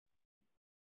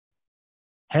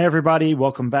Hey, everybody.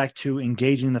 Welcome back to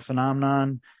Engaging the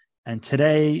Phenomenon. And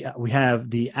today we have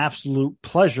the absolute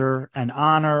pleasure and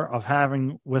honor of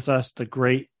having with us the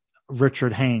great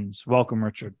Richard Haines. Welcome,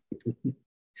 Richard.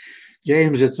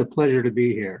 James, it's a pleasure to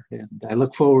be here, and I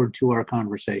look forward to our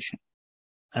conversation.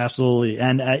 Absolutely.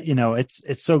 And,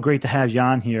 it's so great to have you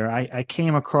on here. I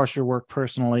came across your work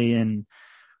personally in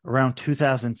around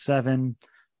 2007.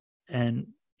 And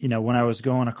when I was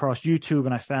going across YouTube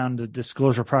and I found the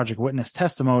Disclosure Project witness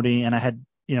testimony, and I had,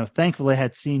 thankfully I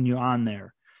had seen you on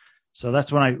there. So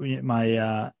that's when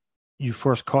you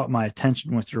first caught my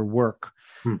attention with your work.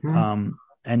 Mm-hmm.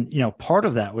 And part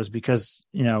of that was because,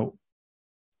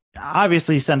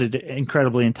 obviously you sounded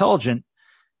incredibly intelligent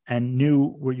and knew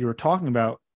what you were talking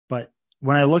about. But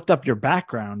when I looked up your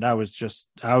background, I was just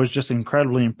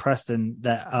incredibly impressed in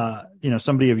that,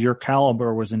 somebody of your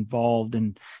caliber was involved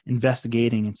in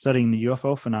investigating and studying the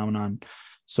UFO phenomenon.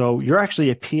 So you're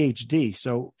actually a PhD.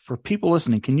 So for people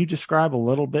listening, can you describe a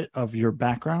little bit of your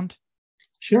background?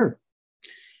 Sure.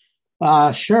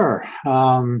 Sure.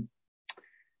 I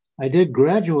did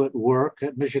graduate work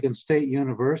at Michigan State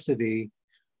University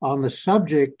on the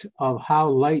subject of how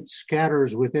light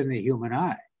scatters within the human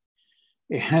eye.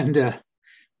 And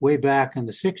way back in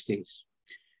the 60s.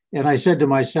 And I said to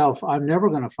myself, I'm never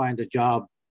going to find a job.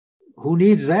 Who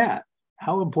needs that?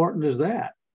 How important is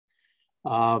that?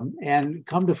 And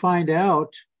come to find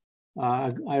out,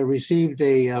 I received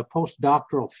a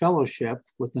postdoctoral fellowship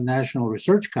with the National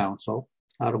Research Council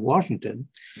out of Washington.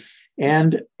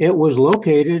 And it was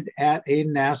located at a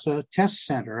NASA test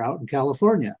center out in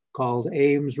California called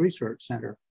Ames Research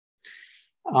Center.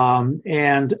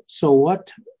 And so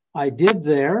what I did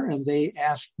there, and they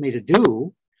asked me to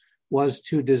do, was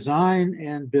to design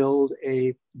and build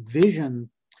a vision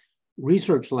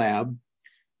research lab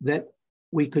that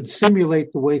we could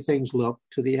simulate the way things look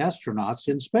to the astronauts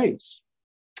in space.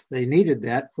 They needed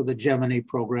that for the Gemini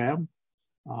program,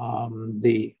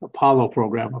 the Apollo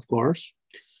program, of course.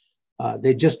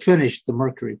 They just finished the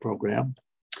Mercury program.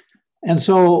 And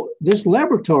so this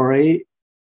laboratory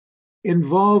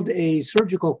involved a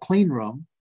surgical clean room,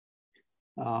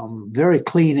 very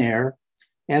clean air,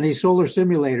 and a solar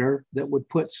simulator that would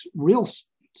put real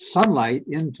sunlight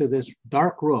into this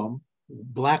dark room,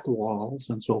 black walls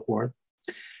and so forth,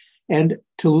 and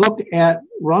to look at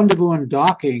rendezvous and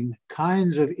docking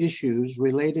kinds of issues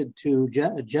related to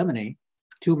Gemini,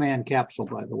 two-man capsule,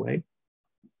 by the way.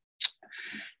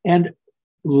 And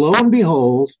lo and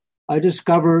behold, I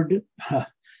discovered a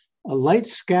light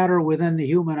scatter within the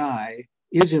human eye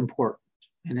is important.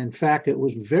 And in fact, it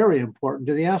was very important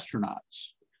to the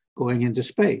astronauts going into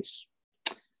space.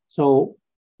 So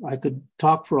I could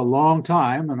talk for a long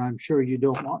time, and I'm sure you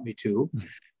don't want me to,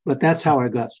 but that's how I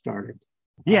got started.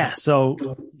 Yeah. So,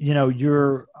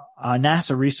 you're a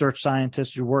NASA research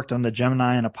scientist. You worked on the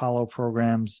Gemini and Apollo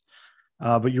programs,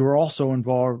 but you were also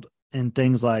involved in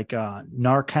things like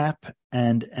NARCAP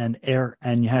and air,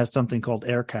 and you have something called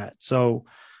AirCat. So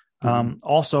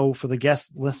also for the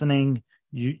guests listening,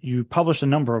 you published a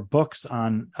number of books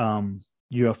on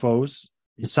UFOs,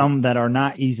 some that are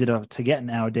not easy to get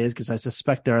nowadays because I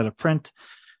suspect they're out of print,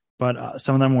 but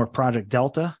some of them were Project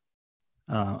Delta,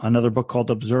 another book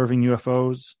called Observing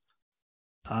UFOs,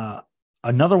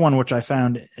 another one which I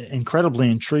found incredibly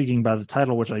intriguing by the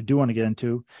title, which I do want to get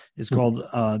into, is called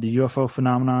The UFO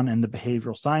Phenomenon and the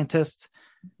Behavioral Scientist.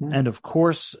 Mm-hmm. And of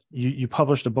course, you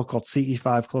published a book called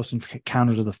CE-5, Close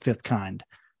Encounters of the Fifth Kind.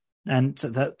 And so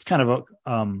that's kind of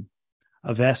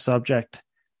a vast subject.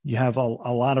 You have a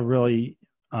lot of really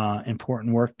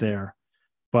important work there.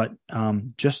 But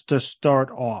just to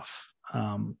start off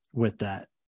with that,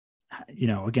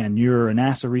 again, you're a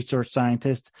NASA research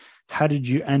scientist. How did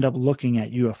you end up looking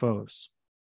at UFOs?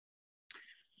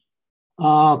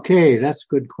 Okay, that's a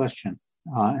good question.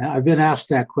 I've been asked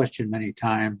that question many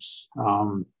times.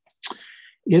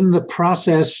 In the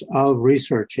process of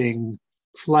researching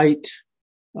flight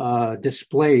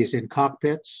displays in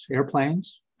cockpits,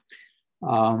 airplanes,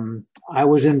 I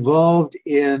was involved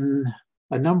in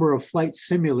a number of flight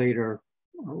simulator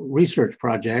research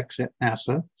projects at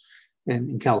NASA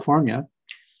in California,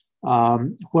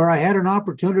 where I had an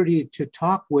opportunity to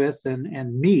talk with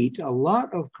and meet a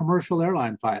lot of commercial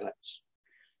airline pilots,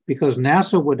 because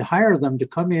NASA would hire them to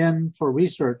come in for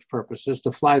research purposes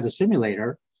to fly the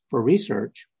simulator for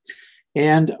research.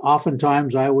 And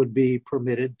oftentimes I would be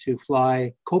permitted to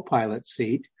fly co-pilot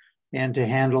seat and to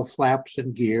handle flaps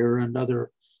and gear and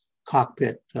other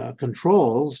cockpit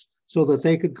controls so that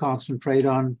they could concentrate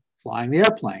on flying the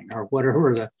airplane or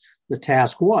whatever the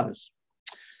task was.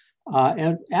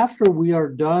 And after we are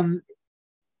done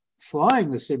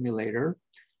flying the simulator,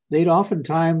 they'd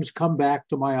oftentimes come back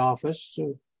to my office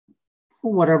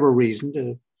for whatever reason,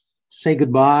 to say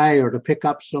goodbye or to pick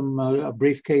up a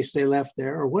briefcase they left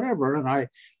there or whatever. And I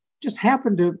just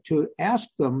happened to ask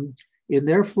them in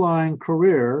their flying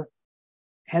career,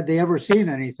 had they ever seen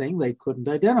anything they couldn't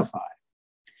identify?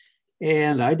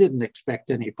 And I didn't expect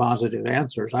any positive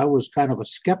answers. I was kind of a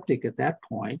skeptic at that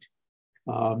point,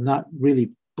 not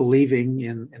really believing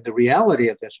in the reality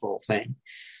of this whole thing.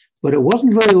 But it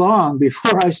wasn't very long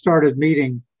before I started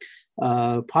meeting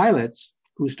pilots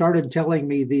who started telling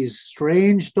me these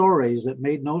strange stories that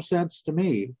made no sense to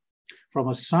me. From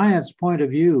a science point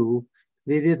of view,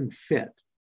 they didn't fit.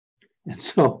 And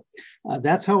so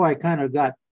that's how I kind of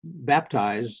got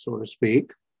baptized, so to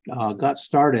speak, got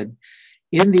started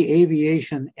in the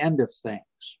aviation end of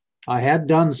things. I had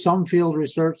done some field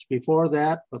research before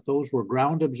that, but those were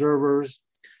ground observers,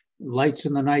 lights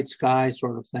in the night sky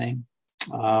sort of thing.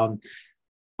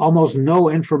 Almost no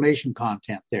information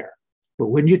content there. But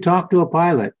when you talk to a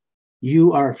pilot,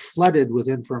 you are flooded with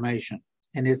information,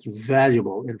 and it's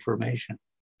valuable information.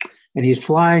 And he's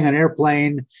flying an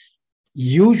airplane,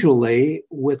 usually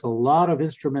with a lot of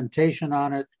instrumentation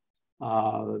on it,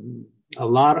 a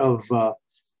lot of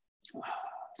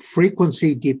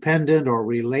frequency dependent or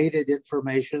related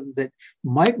information that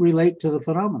might relate to the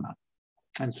phenomenon.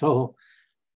 And so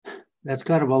that's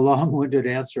kind of a long-winded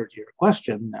answer to your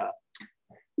question.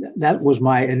 That was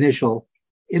my initial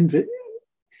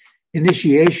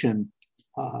initiation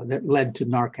that led to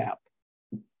NARCAP.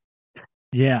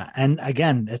 Yeah. And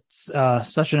again, it's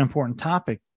such an important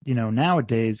topic,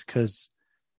 nowadays, because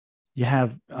you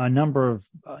have a number of,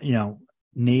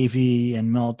 Navy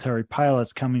and military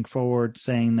pilots coming forward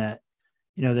saying that,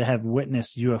 they have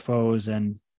witnessed UFOs,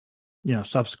 and,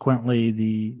 subsequently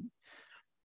the,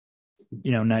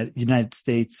 United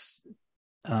States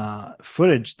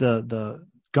footage, the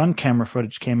gun camera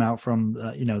footage came out from,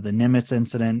 the Nimitz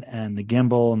incident and the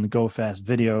gimbal and the go fast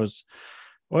videos,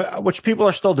 which people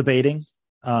are still debating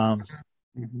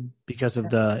because of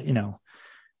the,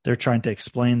 they're trying to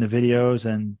explain the videos,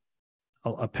 and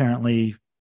apparently,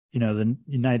 the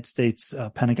United States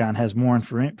Pentagon has more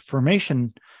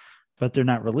information, but they're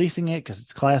not releasing it because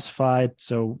it's classified.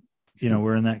 So,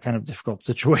 we're in that kind of difficult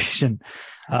situation.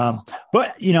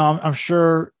 But, I'm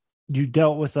sure you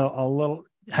dealt with a little.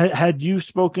 Had you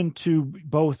spoken to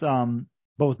both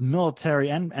military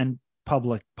and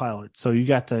public pilots? So you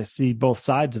got to see both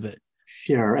sides of it.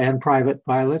 Sure, and private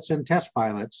pilots and test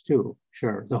pilots too.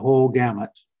 Sure, the whole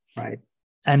gamut, right?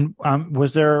 And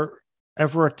was there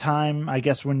ever a time, I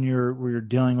guess, when you're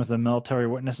dealing with a military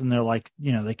witness and they're like,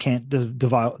 they can't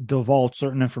divulge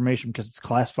certain information because it's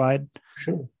classified?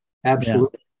 Sure,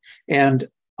 absolutely. Yeah. And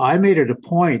I made it a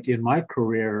point in my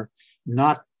career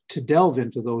not to delve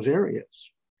into those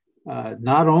areas,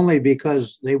 not only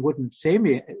because they wouldn't say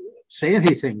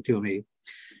anything to me,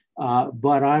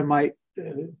 but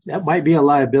that might be a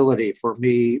liability for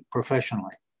me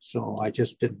professionally. So I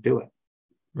just didn't do it.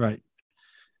 Right.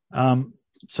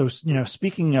 So,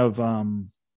 speaking of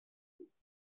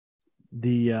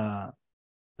the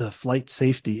flight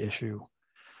safety issue,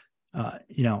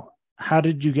 how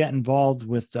did you get involved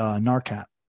with NARCAP?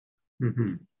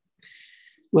 Mm-hmm.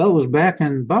 Well, it was back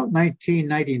in about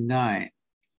 1999,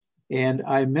 and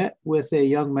I met with a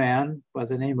young man by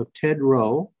the name of Ted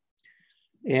Rowe,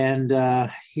 and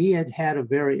he had a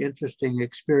very interesting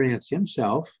experience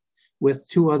himself with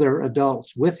two other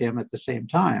adults with him at the same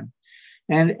time.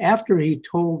 And after he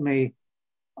told me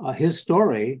his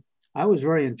story, I was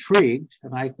very intrigued,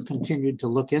 and I continued to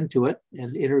look into it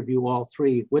and interview all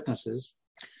three witnesses.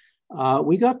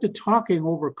 We got to talking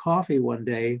over coffee one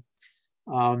day.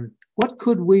 What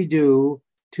could we do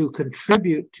to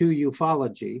contribute to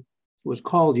ufology? It was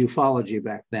called ufology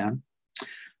back then,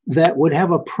 that would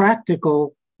have a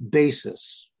practical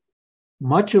basis.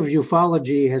 Much of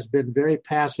ufology has been very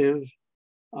passive,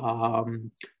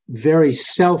 very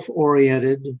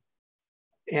self-oriented,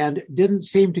 and didn't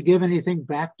seem to give anything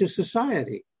back to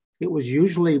society. It was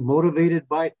usually motivated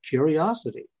by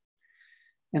curiosity.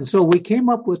 And so we came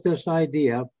up with this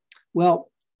idea, well,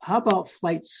 how about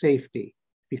flight safety?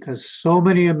 Because so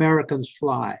many Americans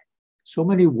fly, so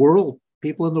many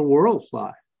people in the world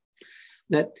fly,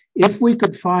 that if we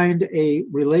could find a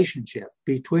relationship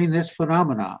between this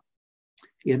phenomenon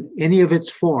in any of its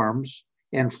forms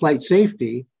and flight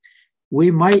safety,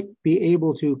 we might be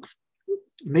able to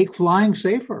make flying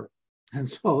safer. And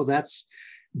so that's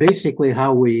basically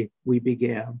how we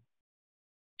began.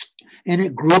 And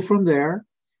it grew from there.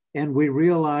 And we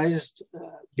realized,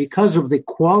 because of the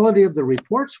quality of the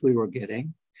reports we were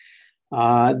getting,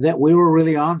 that we were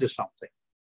really onto something.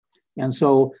 And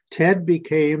so Ted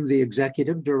became the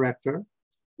executive director,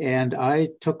 and I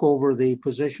took over the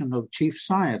position of chief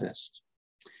scientist.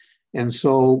 And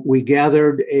so we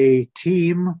gathered a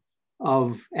team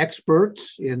of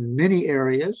experts in many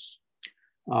areas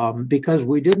because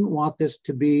we didn't want this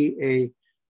to be a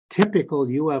typical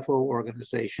UFO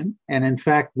organization. And in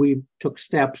fact, we took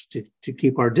steps to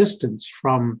keep our distance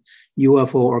from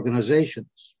UFO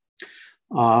organizations.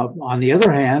 On the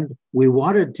other hand, we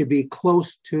wanted to be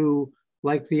close to,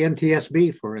 like the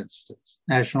NTSB, for instance,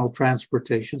 National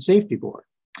Transportation Safety Board,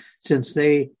 since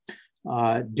they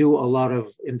do a lot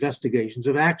of investigations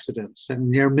of accidents and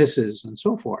near misses and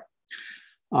so forth.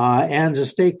 And to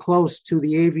stay close to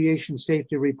the Aviation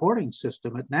Safety Reporting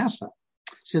System at NASA,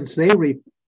 since they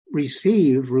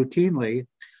receive routinely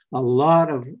a lot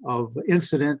of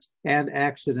incident and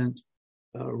accident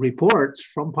reports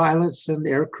from pilots and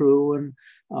air crew and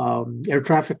air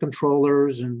traffic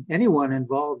controllers and anyone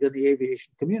involved in the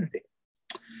aviation community.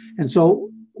 And so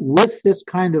with this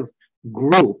kind of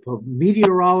group of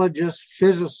meteorologists,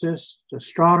 physicists,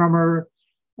 astronomer,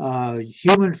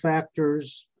 human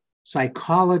factors,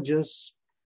 psychologists,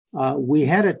 we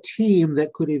had a team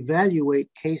that could evaluate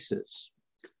cases.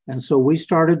 And so we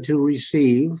started to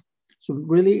receive some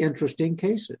really interesting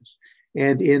cases.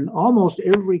 And in almost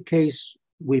every case,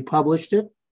 we published it,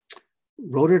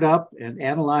 wrote it up and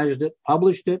analyzed it,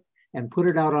 published it, and put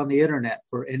it out on the internet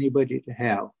for anybody to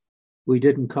have. We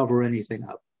didn't cover anything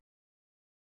up.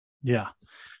 Yeah.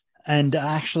 And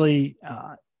actually,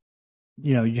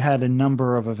 you had a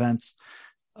number of events.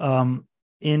 I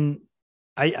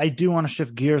do want to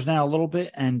shift gears now a little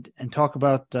bit and talk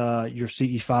about your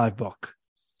CE-5 book.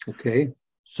 Okay.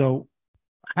 So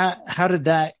how did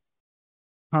that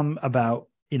come about?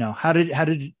 How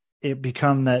did it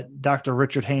become that Dr.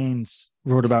 Richard Haines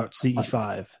wrote about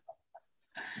CE-5?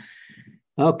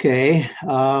 Okay.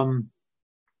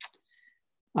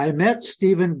 I met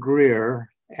Stephen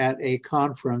Greer at a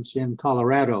conference in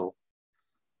Colorado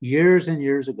years and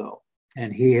years ago,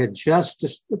 and he had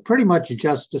pretty much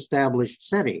just established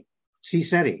SETI.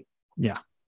 Yeah.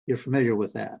 You're familiar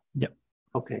with that? Yep.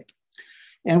 Okay.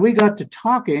 And we got to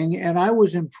talking, and I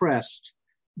was impressed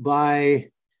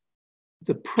by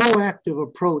the proactive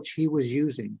approach he was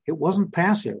using. It wasn't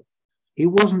passive. He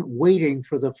wasn't waiting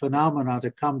for the phenomena to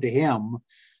come to him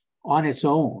on its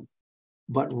own,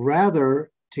 but rather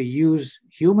to use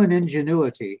human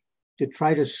ingenuity to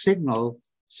try to signal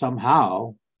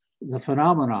somehow the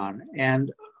phenomenon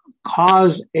and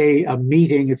cause a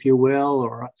meeting, if you will,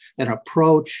 or an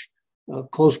approach,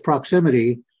 close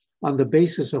proximity on the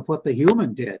basis of what the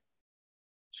human did.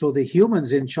 So the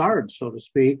human's in charge, so to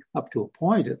speak, up to a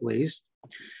point at least.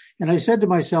 And I said to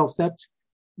myself,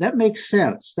 that makes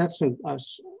sense.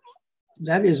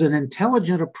 That is an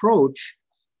intelligent approach,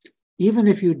 even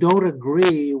if you don't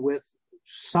agree with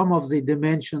some of the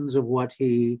dimensions of what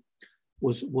he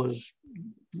was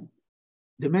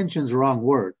dimensions, wrong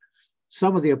word.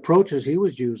 Some of the approaches he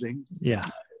was using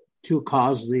to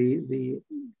cause the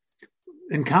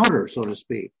encounter, so to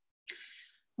speak.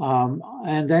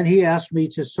 And then he asked me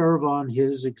to serve on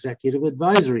his executive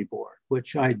advisory board,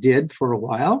 which I did for a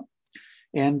while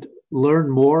and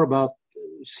learned more about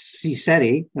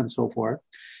SETI and so forth.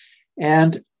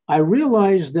 And I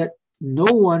realized that no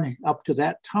one up to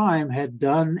that time had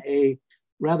done a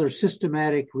rather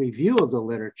systematic review of the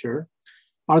literature.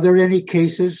 Are there any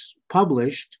cases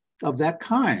published of that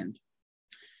kind?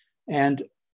 And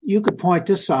you could point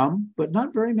to some, but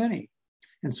not very many.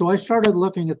 And so I started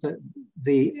looking at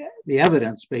the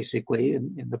evidence, basically,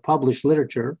 in the published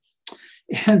literature,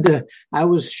 and I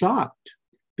was shocked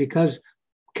because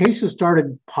cases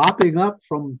started popping up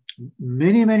from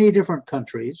many, many different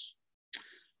countries,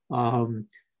 time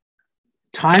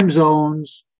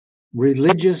zones,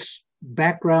 religious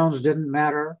backgrounds didn't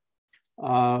matter,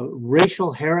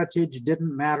 racial heritage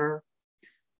didn't matter.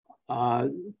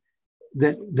 That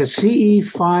the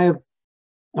CE-5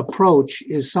 approach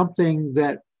is something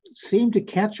that seemed to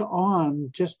catch on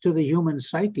just to the human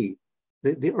psyche,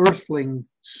 the earthling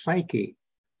psyche.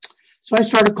 So I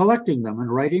started collecting them and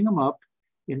writing them up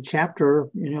in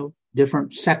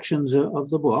different sections of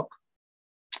the book,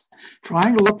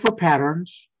 trying to look for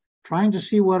patterns, trying to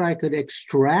see what I could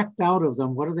extract out of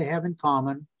them. What do they have in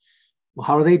common?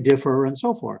 How do they differ, and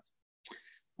so forth.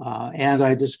 And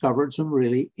I discovered some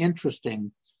really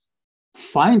interesting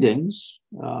findings,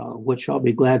 which I'll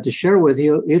be glad to share with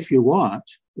you if you want.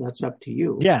 That's up to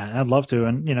you. Yeah, I'd love to.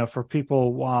 And, for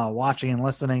people watching and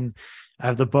listening, I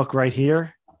have the book right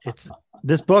here.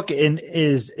 This book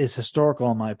is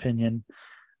historical, in my opinion,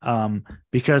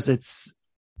 because it's,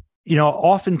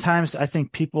 oftentimes I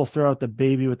think people throw out the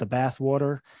baby with the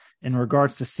bathwater, in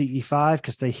regards to CE-5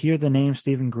 because they hear the name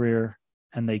Stephen Greer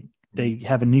and they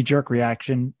have a knee-jerk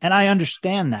reaction. And I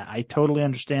understand that. I totally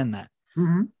understand that.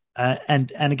 Mm-hmm.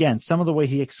 And again, some of the way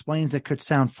he explains it could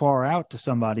sound far out to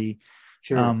somebody.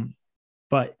 Sure.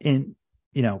 But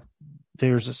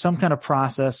there's some kind of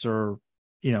process or,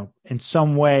 in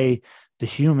some way the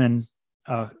human,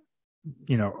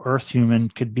 Earth human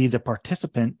could be the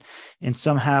participant in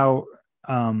somehow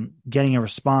getting a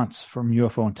response from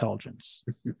UFO intelligence.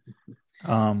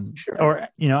 Sure. Or,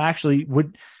 actually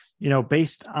would,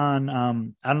 based on, I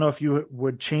don't know if you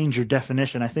would change your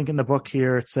definition. I think in the book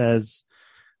here it says,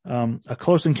 a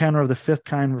close encounter of the fifth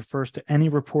kind refers to any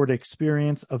reported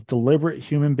experience of deliberate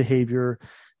human behavior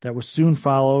that was soon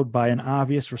followed by an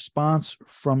obvious response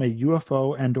from a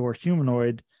UFO and or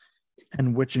humanoid,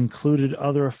 and which included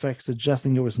other effects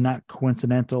suggesting it was not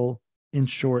coincidental. In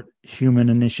short,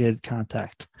 human-initiated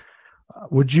contact.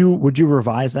 Would you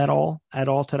revise that at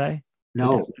all today?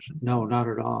 No, not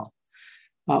at all.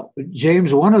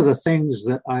 James, one of the things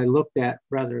that I looked at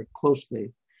rather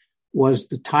closely was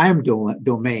the time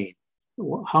domain.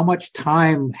 How much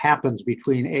time happens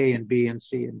between A and B and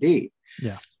C and D?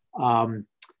 Yeah.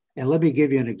 And let me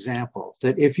give you an example.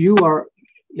 That if you are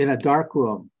in a dark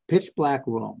room, pitch black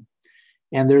room,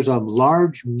 and there's a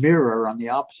large mirror on the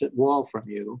opposite wall from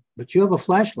you, but you have a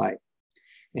flashlight,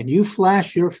 and you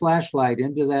flash your flashlight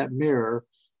into that mirror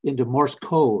into Morse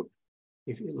code.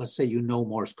 Let's say you know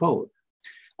Morse code,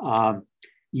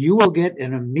 you will get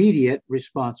an immediate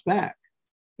response back,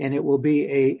 and it will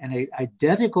be an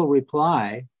identical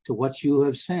reply to what you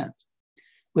have sent,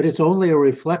 but it's only a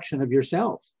reflection of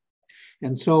yourself.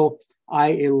 And so I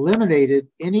eliminated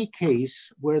any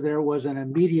case where there was an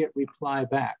immediate reply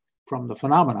back from the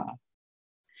phenomenon.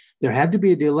 There had to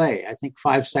be a delay, I think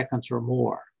 5 seconds or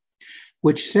more,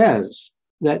 which says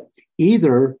that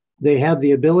either they have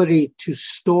the ability to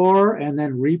store and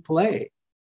then replay,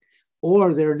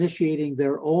 or they're initiating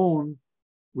their own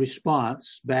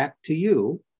response back to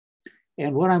you.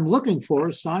 And what I'm looking for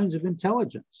is signs of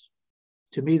intelligence.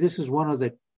 To me, this is one of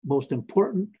the most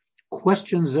important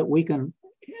questions that we can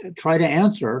try to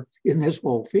answer in this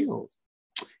whole field.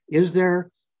 Is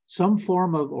there some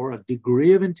form of or a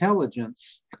degree of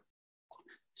intelligence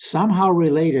somehow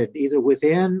related either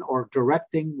within or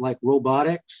directing, like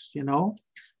robotics,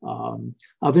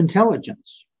 of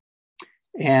intelligence?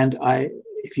 And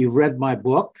if you've read my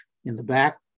book, in the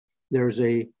back, there's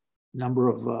a number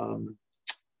of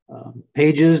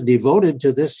pages devoted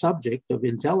to this subject of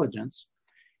intelligence.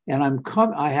 And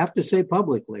I have to say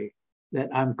publicly that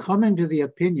I'm coming to the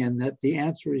opinion that the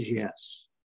answer is yes.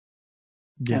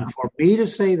 Yeah. And for me to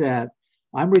say that,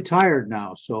 I'm retired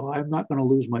now, so I'm not going to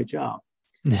lose my job.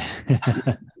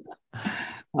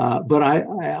 But I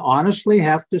honestly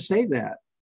have to say that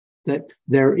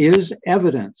there is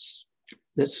evidence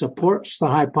that supports the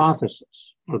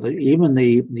hypothesis or even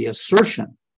the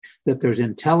assertion that there's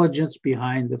intelligence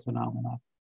behind the phenomena.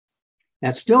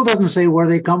 That still doesn't say where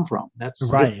they come from. That's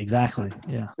right. Exactly.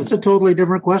 Yeah. It's a totally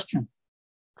different question.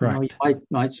 Correct. You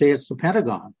might say it's the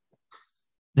Pentagon.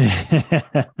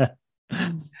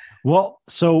 Well,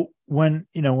 so when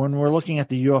we're looking at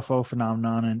the UFO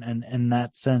phenomenon and in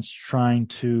that sense trying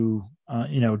to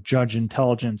judge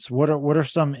intelligence, what are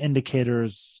some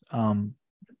indicators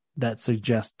that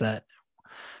suggest that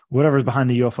whatever's behind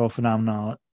the UFO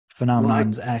phenomenon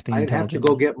is acting intelligently? I'd have to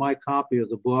go get my copy of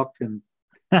the book and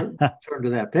turn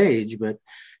to that page. But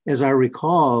as I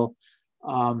recall,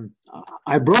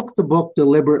 I broke the book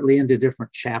deliberately into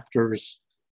different chapters.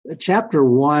 Chapter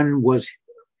 1 was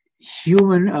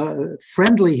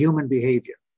friendly human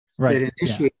behavior, right, that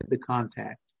initiated the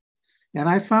contact. And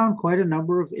I found quite a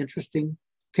number of interesting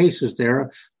cases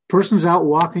there. Persons out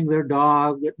walking their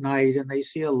dog at night and they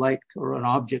see a light or an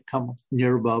object come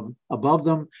near above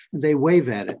them and they wave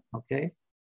at it. Okay.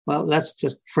 Well, that's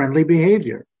just friendly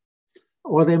behavior.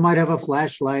 Or they might have a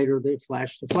flashlight or they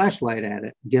flash the flashlight at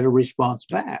it and get a response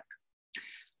back.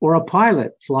 Or a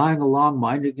pilot flying along,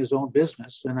 minding his own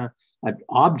business, and an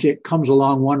object comes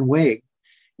along one way.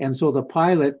 And so the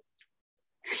pilot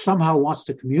somehow wants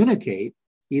to communicate,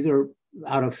 either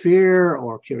out of fear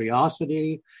or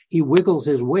curiosity. He wiggles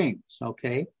his wings,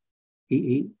 okay?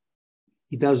 He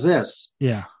does this.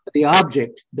 Yeah. The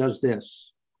object does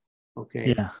this,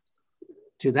 okay? Yeah.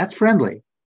 So that's friendly.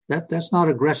 That's not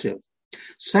aggressive.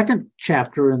 Second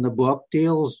chapter in the book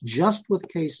deals just with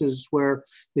cases where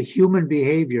the human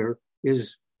behavior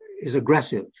is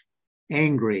aggressive,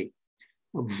 angry,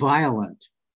 violent.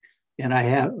 And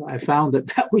I found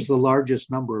that was the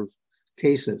largest number of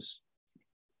cases.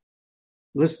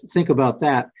 Let's think about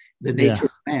that, the nature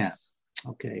of man.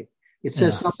 Okay. It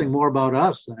says something more about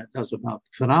us than it does about the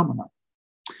phenomena.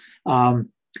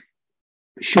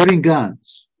 Shooting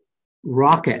guns,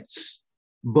 rockets,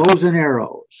 bows and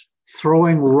arrows,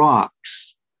 throwing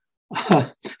rocks,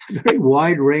 a very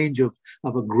wide range of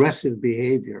aggressive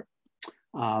behavior,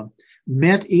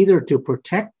 meant either to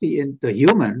protect the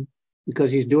human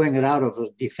because he's doing it out of a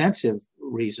defensive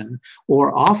reason,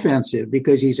 or offensive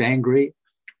because he's angry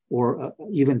or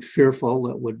even fearful,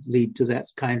 that would lead to that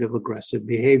kind of aggressive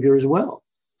behavior as well.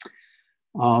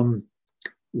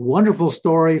 Wonderful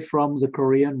story from the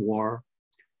Korean War,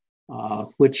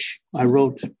 which I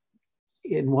wrote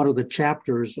in one of the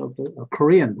chapters of a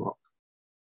Korean book.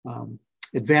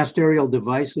 Advanced Aerial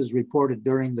Devices Reported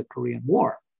During the Korean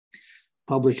War.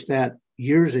 Published that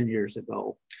years and years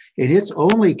ago. And it's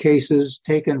only cases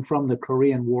taken from the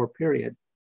Korean War period.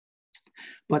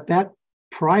 But that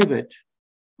private,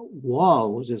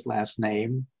 Wall was his last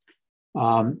name,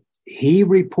 he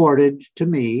reported to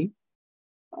me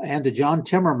and to John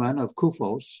Timmerman of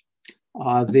CUFOS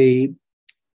the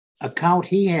account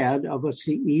he had of a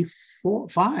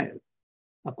CE-5,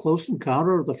 a close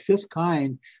encounter of the fifth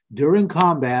kind during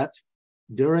combat,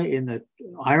 in the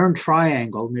Iron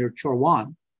Triangle near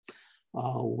Chorwan,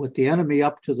 with the enemy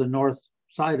up to the north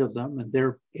side of them, and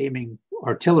they're aiming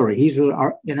artillery. He's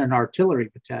in an artillery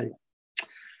battalion.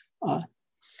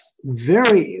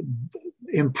 Very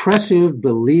impressive,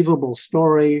 believable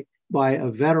story by a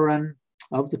veteran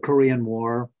of the Korean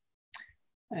War.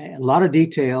 A lot of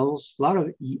details, a lot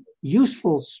of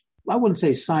useful, I wouldn't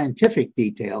say scientific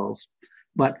details,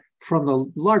 but from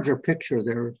the larger picture,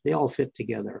 they all fit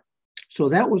together. So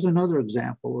that was another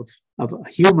example of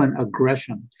human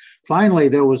aggression. Finally,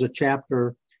 there is a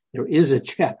chapter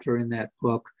in that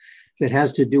book that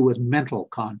has to do with mental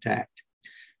contact,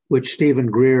 which Stephen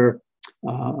Greer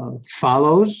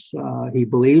follows. He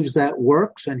believes that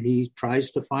works, and he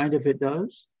tries to find if it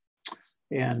does.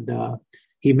 And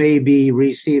he may be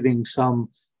receiving some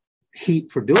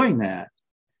heat for doing that,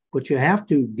 but you have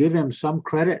to give him some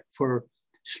credit for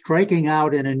striking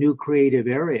out in a new creative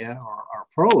area or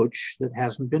approach that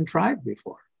hasn't been tried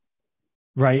before.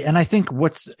 Right. And I think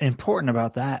what's important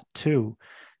about that too,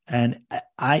 and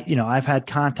I've had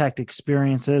contact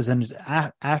experiences, and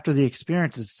after the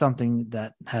experience is something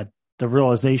that the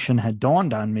realization had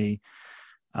dawned on me.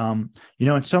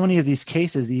 In so many of these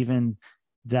cases, even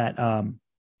that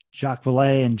Jacques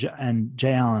Vallée and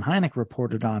J. Allen Hynek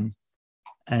reported on,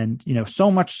 and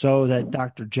so much so that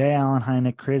Dr. J. Allen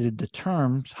Hynek created the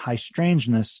terms high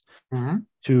strangeness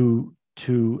to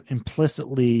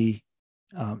implicitly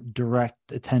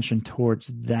direct attention towards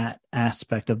that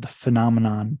aspect of the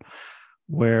phenomenon.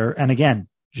 And again,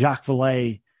 Jacques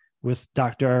Vallée with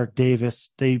Dr. Eric Davis,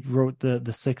 they wrote the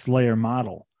 6-layer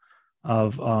model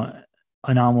of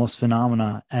anomalous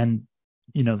phenomena, and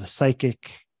the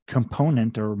psychic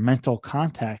component or mental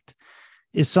contact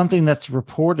is something that's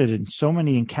reported in so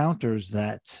many encounters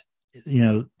that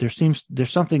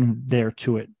there's something there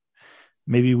to it.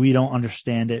 Maybe we don't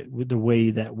understand it with the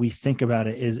way that we think about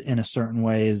it is in a certain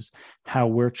way, is how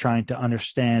we're trying to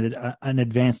understand it, an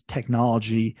advanced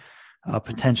technology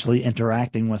potentially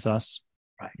interacting with us.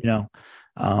 Right.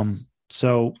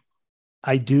 So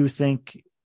I do think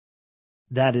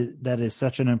that is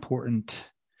such an important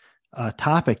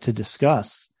topic to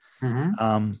discuss.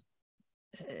 Mm-hmm.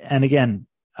 And again,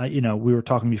 we were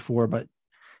talking before, but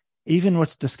even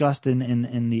what's discussed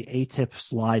in the ATIP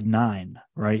slide 9,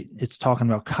 right? It's talking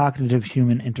about cognitive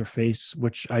human interface,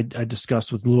 which I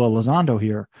discussed with Lua Elizondo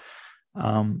here,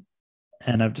 and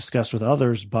I've discussed with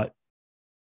others. But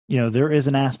there is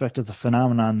an aspect of the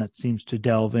phenomenon that seems to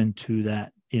delve into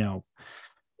that,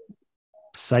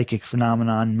 psychic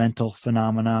phenomenon, mental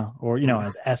phenomena, or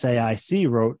as SAIC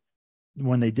wrote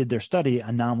when they did their study,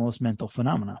 anomalous mental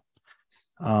phenomena.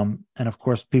 And of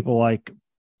course, people like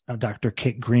Dr.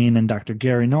 Kit Green and Dr.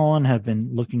 Gary Nolan have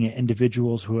been looking at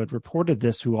individuals who had reported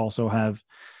this, who also have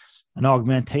an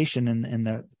augmentation in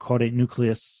the caudate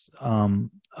nucleus of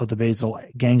the basal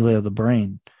ganglia of the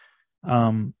brain.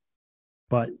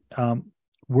 But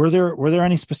were there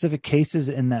any specific cases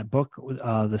in that book,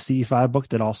 the CE-5 book,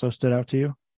 that also stood out to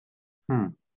you?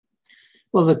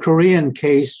 Well, the Korean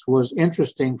case was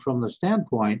interesting from the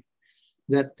standpoint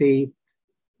that the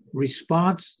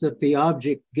response that the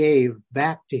object gave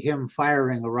back to him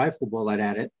firing a rifle bullet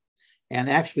at it and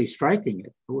actually striking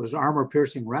it. It was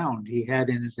armor-piercing round he had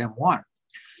in his M1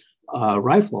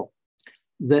 rifle.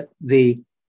 That the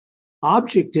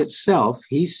object itself,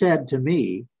 he said to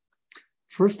me,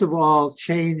 first of all,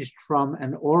 changed from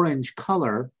an orange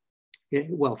color.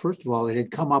 First of all, it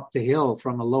had come up the hill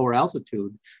from a lower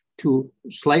altitude to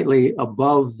slightly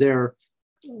above their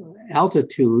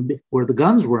altitude where the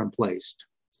guns were emplaced,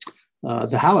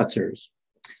 the howitzers.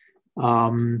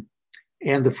 And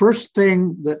the first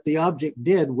thing that the object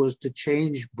did was to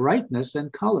change brightness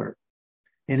and color,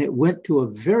 and it went to a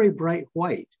very bright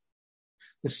white.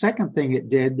 The second thing it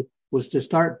did was to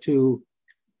start to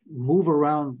move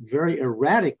around very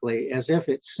erratically, as if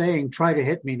it's saying, try to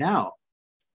hit me now.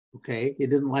 Okay, it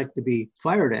didn't like to be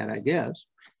fired at, I guess.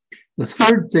 The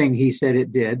third thing he said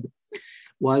it did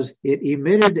was it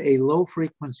emitted a low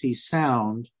frequency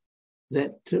sound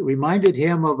that reminded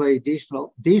him of a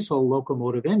diesel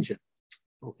locomotive engine.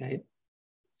 Okay.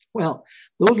 Well,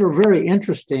 those are very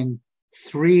interesting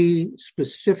three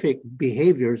specific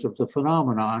behaviors of the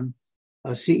phenomenon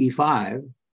of CE-5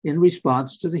 in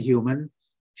response to the human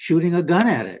shooting a gun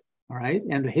at it, all right,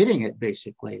 and hitting it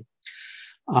basically.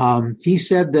 He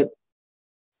said that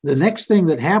the next thing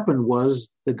that happened was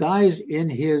the guys in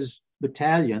his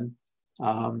battalion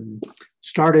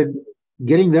started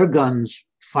getting their guns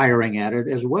firing at it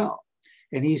as well.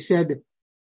 And he said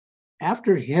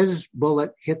after his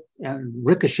bullet hit and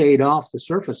ricocheted off the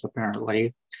surface,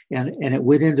 apparently, and it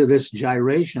went into this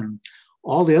gyration,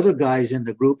 all the other guys in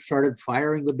the group started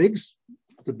firing the big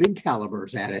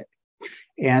calibers at it.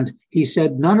 And he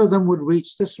said none of them would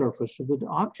reach the surface of the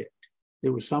object.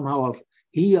 There was somehow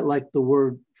he liked the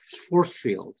word force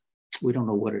field. We don't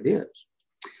know what it is.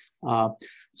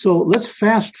 So let's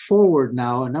fast forward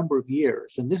now a number of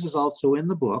years, and this is also in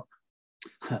the book,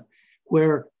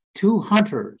 where two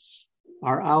hunters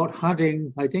are out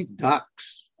hunting, I think,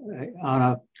 ducks on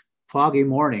a foggy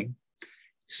morning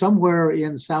somewhere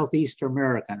in Southeast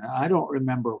America. I don't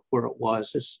remember where it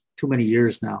was. It's too many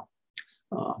years now.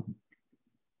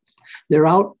 They're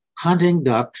out hunting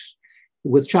ducks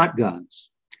with shotguns,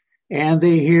 and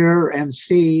they hear and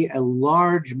see a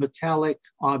large metallic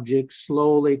object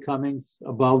slowly coming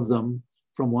above them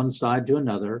from one side to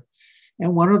another.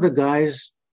 And one of the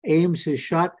guys aims his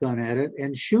shotgun at it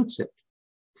and shoots it,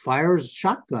 fires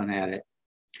shotgun at it.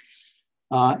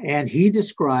 And he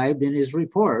described in his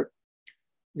report,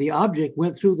 the object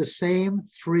went through the same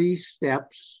 3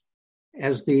 steps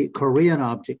as the Korean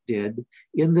object did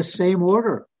in the same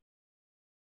order.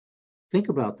 Think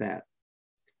about that.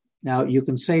 Now, you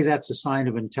can say that's a sign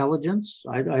of intelligence.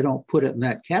 I don't put it in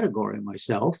that category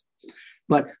myself,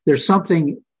 but there's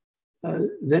something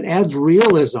that adds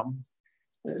realism.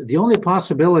 The only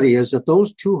possibility is that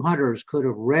those two hunters could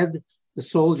have read the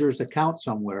soldier's account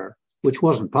somewhere, which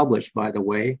wasn't published, by the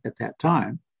way, at that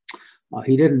time.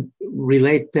 He didn't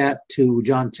relate that to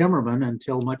John Timmerman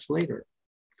until much later.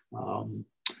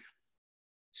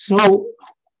 So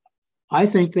I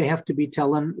think they have to be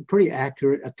telling a pretty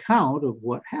accurate account of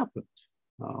what happened.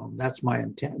 That's my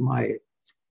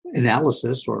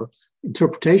analysis or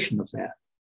interpretation of that.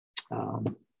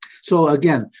 So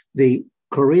again, the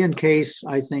Korean case,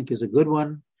 I think, is a good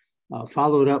one,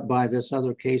 followed up by this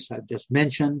other case I've just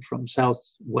mentioned from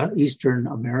southeastern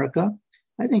America.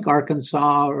 I think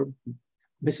Arkansas or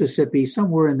Mississippi,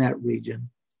 somewhere in that region.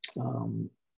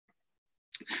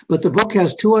 But the book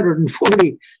has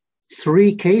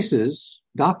 243 cases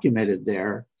documented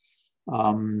there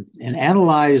and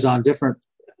analyzed on different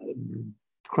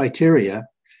criteria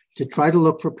to try to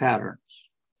look for patterns,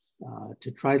 to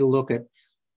try to look at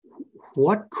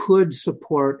what could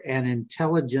support an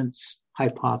intelligence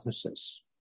hypothesis.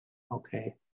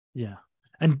 Okay. Yeah.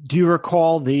 And do you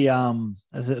recall the, I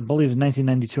believe it was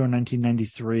 1992 or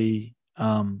 1993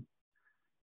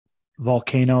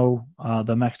 volcano,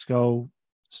 the Mexico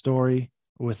story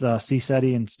with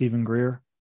CSETI and Stephen Greer?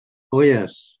 Oh,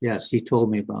 yes. Yes, he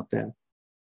told me about that.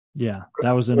 Yeah,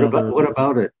 that was another. What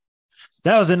about it?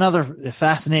 That was another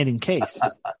fascinating case,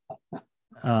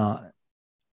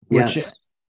 which, yes.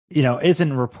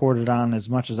 Isn't reported on as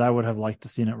much as I would have liked to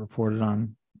seen it reported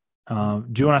on.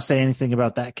 Do you want to say anything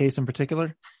about that case in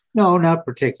particular? No, not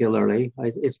particularly.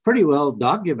 It's pretty well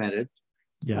documented.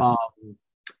 Yeah.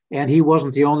 And he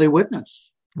wasn't the only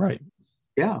witness. Right.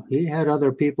 Yeah, he had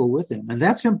other people with him. And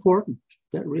that's important.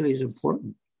 That really is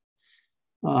important.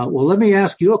 Well, let me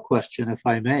ask you a question, if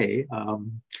I may.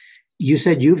 You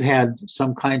said you've had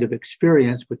some kind of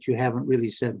experience, but you haven't really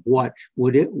said what.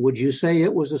 Would you say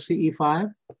it was a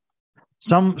CE-5?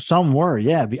 Some were,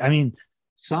 yeah. I mean,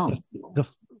 some.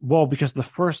 Because the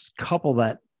first couple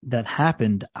that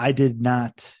happened, I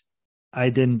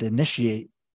didn't initiate.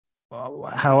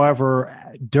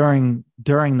 However, during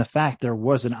the fact, there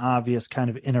was an obvious kind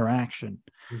of interaction,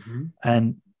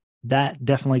 and that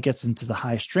definitely gets into the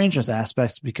high strangeness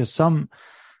aspects, because some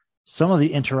of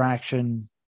the interaction,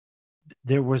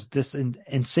 there was this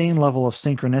insane level of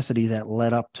synchronicity that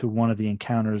led up to one of the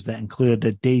encounters that included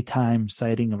a daytime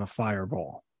sighting of a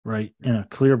fireball. right, in a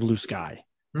clear blue sky.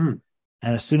 Hmm.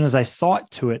 And as soon as I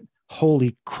thought to it,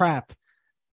 holy crap,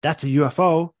 that's a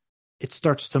UFO, it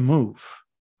starts to move,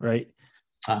 right?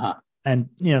 Uh-huh. And,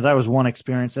 that was one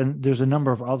experience. And there's a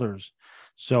number of others.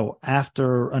 So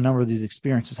after a number of these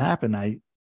experiences happened,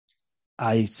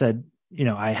 I said,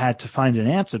 I had to find an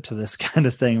answer to this kind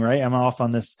of thing, right? I'm off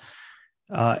on this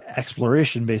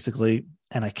exploration, basically,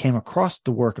 and I came across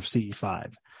the work of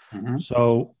CE-5. Mm-hmm.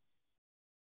 So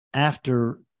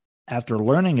after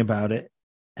learning about it,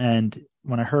 and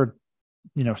when I heard,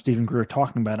 Stephen Greer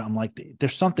talking about it, I'm like,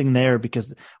 there's something there,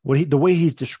 because the way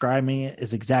he's describing it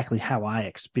is exactly how I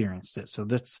experienced it. So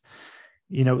that's,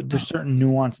 there's certain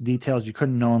nuanced details you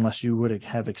couldn't know unless you would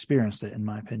have experienced it, in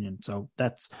my opinion. So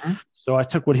so I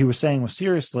took what he was saying was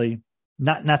seriously,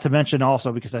 not to mention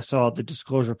also because I saw the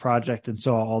Disclosure Project and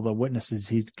saw all the witnesses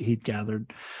he'd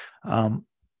gathered.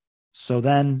 So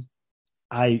then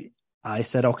I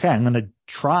said, okay, I'm going to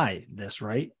try this,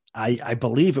 right? I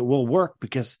believe it will work,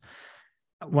 because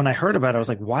when I heard about it, I was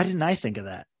like, why didn't I think of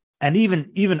that? And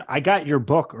even I got your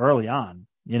book early on,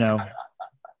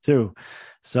 too.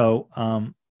 So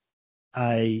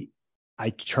I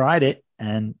tried it,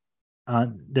 and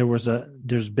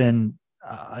there's been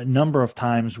a number of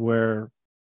times where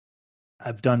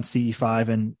I've done CE-5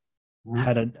 and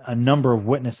had a number of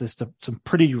witnesses to some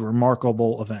pretty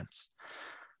remarkable events.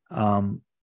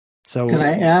 So can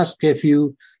I ask if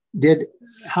you did,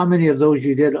 how many of those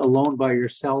you did alone by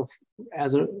yourself,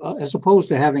 as opposed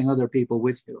to having other people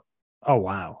with you? Oh,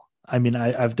 wow. I mean,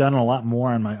 I've done a lot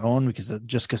more on my own because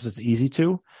it's easy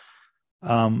to.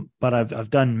 But I've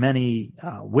done many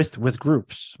with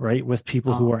groups, right, with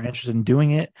people who are interested in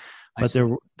doing it. But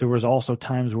there was also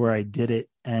times where I did it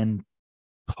and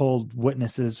pulled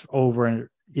witnesses over, and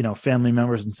family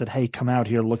members, and said, "Hey, come out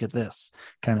here, look at this,"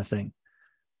 kind of thing.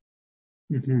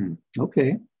 Mm-hmm.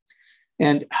 Okay.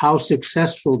 And how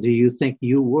successful do you think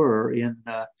you were in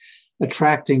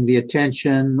attracting the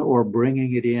attention or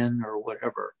bringing it in or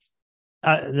whatever?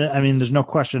 I mean, there's no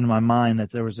question in my mind that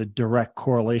there was a direct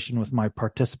correlation with my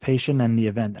participation and the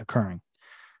event occurring.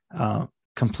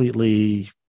 Completely,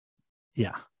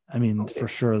 yeah. I mean, okay. For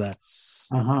sure, that's...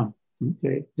 Uh-huh.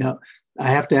 Okay. Now,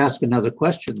 I have to ask another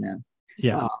question then.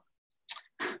 Yeah.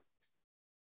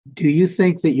 Do you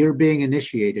think that you're being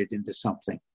initiated into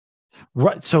something?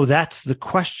 Right. So that's the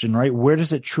question, right? Where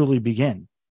does it truly begin?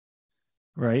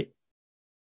 Right.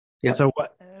 Yeah. So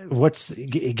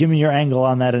give me your angle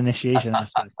on that initiation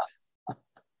aspect.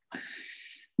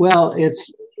 Well, it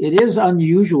is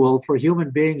unusual for human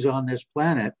beings on this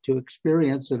planet to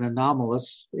experience an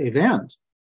anomalous event.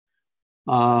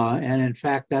 And in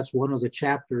fact, that's one of the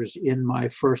chapters in my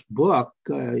first book,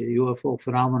 UFO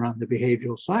Phenomenon, the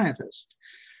Behavioral Scientist.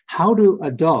 How do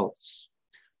adults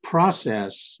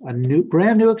process a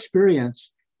brand new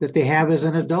experience that they have as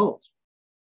an adult?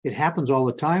 It happens all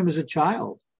the time as a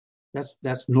child.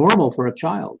 That's normal for a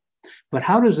child. But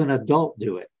how does an adult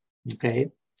do it?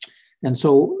 Okay. And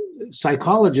so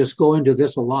psychologists go into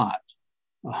this a lot.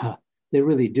 They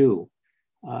really do.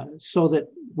 So that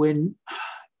when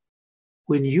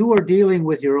you are dealing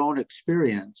with your own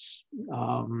experience,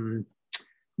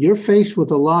 you're faced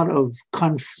with a lot of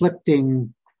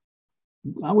conflicting,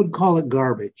 I would call it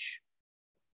garbage.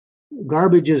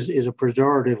 Garbage is a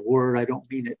pejorative word. I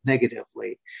don't mean it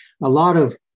negatively. A lot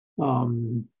of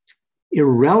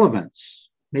irrelevance,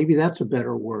 maybe that's a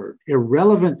better word,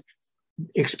 irrelevant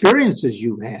experiences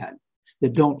you've had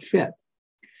that don't fit.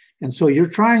 And so you're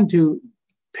trying to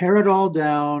pare it all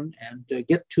down and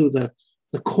get to the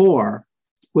core,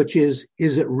 which is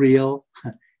it real?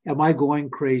 Am I going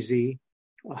crazy?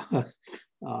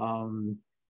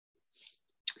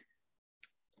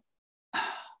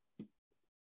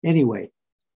 Anyway,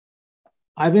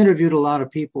 I've interviewed a lot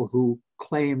of people who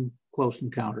claim close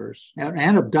encounters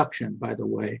and abduction, by the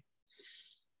way.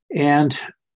 And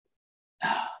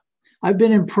I've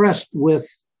been impressed with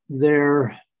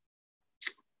their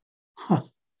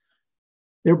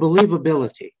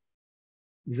believability.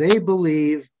 They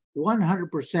believe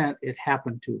 100% it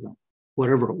happened to them,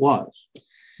 whatever it was.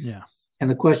 Yeah. And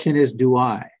the question is, do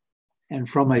I? And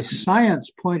from a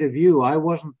science point of view, I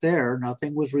wasn't there.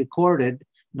 Nothing was recorded.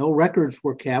 No records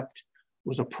were kept. It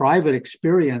was a private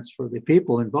experience for the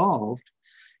people involved.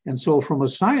 And so from a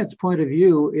science point of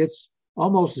view, it's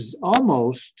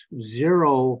almost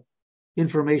zero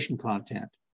information content.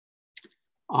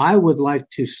 I would like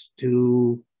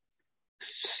to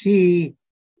see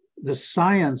the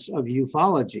science of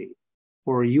ufology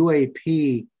or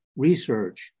UAP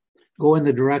research go in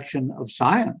the direction of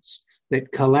science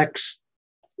that collects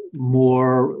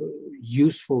more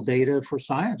useful data for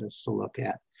scientists to look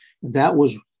at. And that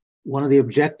was one of the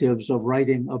objectives of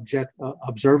writing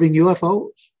Observing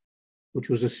UFOs, which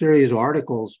was a series of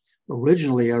articles.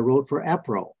 Originally, I wrote for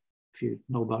APRO, if you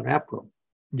know about APRO,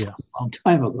 Yeah. a long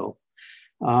time ago,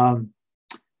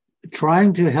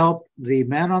 trying to help the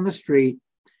man on the street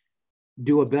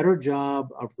do a better job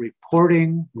of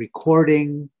reporting,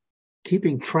 recording,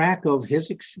 keeping track of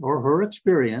his or her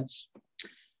experience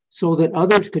so that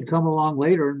others could come along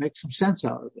later and make some sense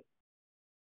out of it,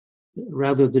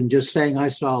 rather than just saying, I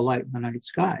saw a light in the night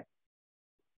sky,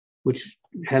 which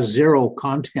has zero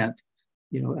content,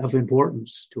 of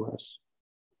importance to us.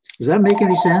 Does that make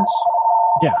any sense?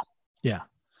 Yeah. Yeah.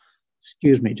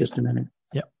 Excuse me just a minute.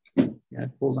 Yep. Yeah,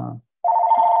 hold on.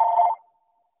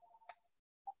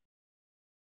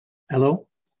 Hello?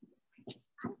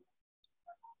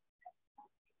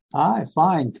 Hi,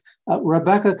 fine.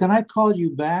 Rebecca, can I call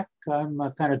you back? I'm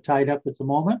kind of tied up at the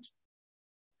moment.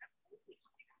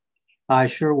 I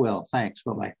sure will. Thanks.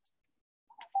 Bye-bye.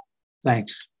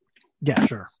 Thanks. Yeah,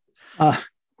 sure.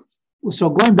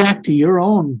 So going back to your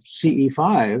own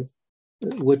CE-5,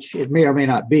 which it may or may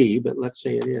not be, but let's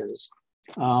say it is.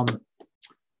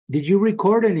 Did you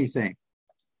record anything?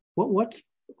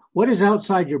 What is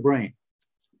outside your brain?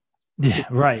 Yeah,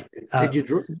 right. Did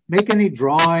you make any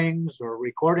drawings or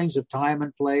recordings of time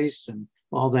and place and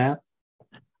all that?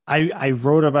 I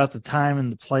wrote about the time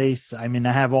and the place. I mean,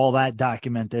 I have all that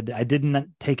documented. I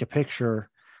didn't take a picture.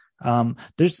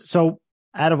 So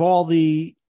out of all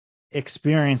the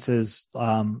experiences,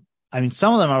 I mean,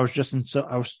 some of them I was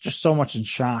just so much in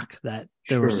shock that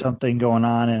there was something going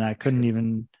on, and I couldn't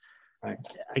even. Right.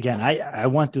 Again, I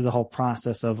went through the whole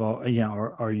process of, are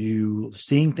you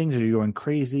seeing things? Are you going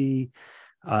crazy?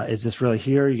 Is this really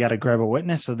here? You got to grab a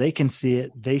witness so they can see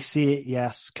it. They see it,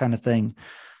 yes, kind of thing.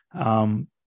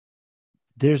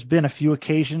 There's been a few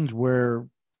occasions where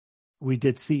we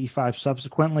did CE-5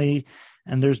 subsequently,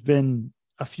 and there's been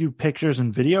a few pictures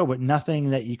and video, but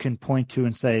nothing that you can point to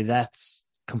and say that's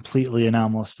completely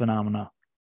anomalous phenomena.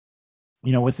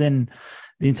 Within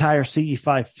the entire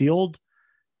CE-5 field,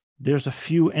 there's a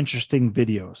few interesting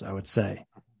videos, I would say,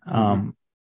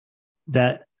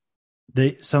 that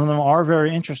some of them are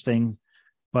very interesting,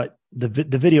 but the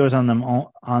videos on them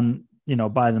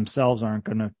by themselves aren't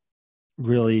going to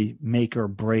really make or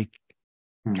break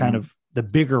kind of the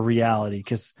bigger reality.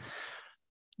 Because,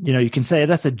 you can say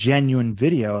that's a genuine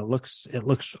video. It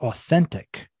looks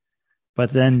authentic, but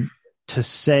then to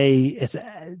say it's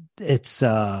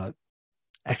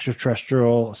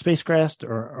extraterrestrial spacecraft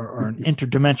or an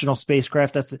interdimensional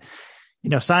spacecraft, that's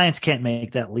science can't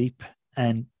make that leap,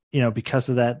 and because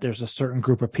of that there's a certain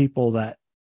group of people that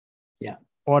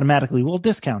automatically will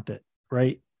discount it,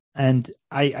 right? And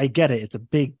I get it. It's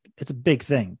a big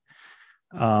thing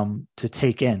to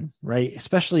take in, right?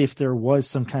 Especially if there was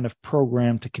some kind of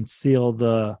program to conceal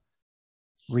the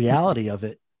reality of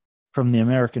it from the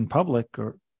American public,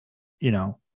 or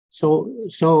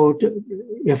So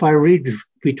if I read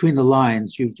between the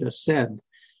lines you've just said,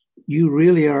 you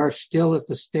really are still at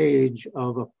the stage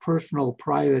of a personal,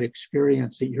 private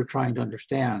experience that you're trying to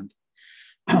understand,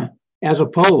 as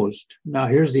opposed, now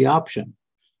here's the option,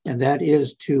 and that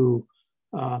is to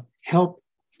help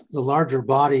the larger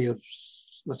body of,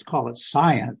 let's call it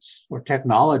science or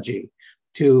technology,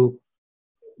 to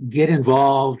get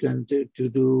involved and to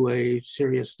do a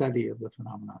serious study of the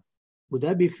phenomenon. Would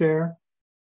that be fair?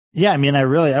 Yeah, I mean, I'm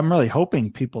really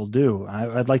hoping people do.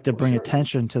 I'd like to bring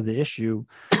attention to the issue.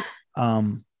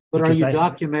 But are you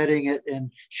documenting it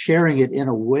and sharing it in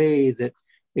a way that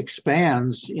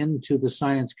expands into the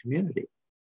science community,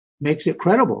 makes it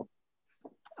credible?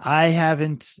 I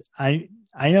haven't. I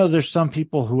know there's some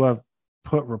people who have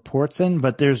put reports in,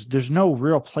 but there's no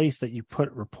real place that you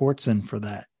put reports in for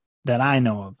that I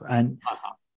know of. And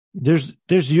there's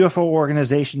UFO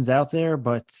organizations out there,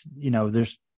 but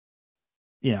there's.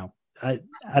 I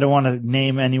don't want to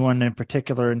name anyone in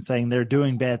particular and saying they're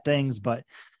doing bad things, but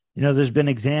there's been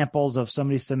examples of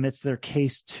somebody submits their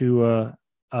case to a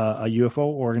UFO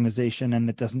organization and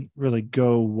it doesn't really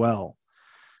go well.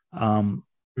 But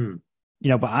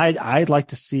I'd like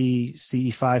to see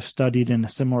CE-5 studied in a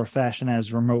similar fashion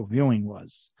as remote viewing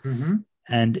was.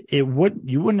 And you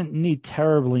wouldn't need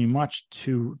terribly much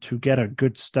to get a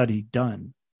good study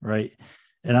done, right?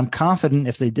 And I'm confident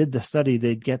if they did the study,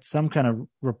 they'd get some kind of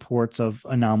reports of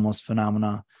anomalous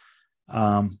phenomena.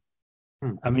 I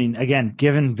mean, again,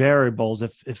 given variables,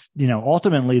 if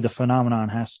ultimately the phenomenon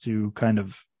has to kind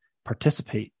of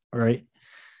participate, right?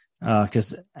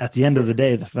 Because at the end of the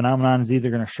day, the phenomenon is either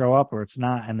going to show up or it's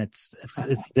not, and it's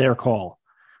their call,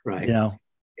 right?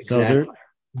 Exactly.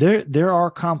 So there are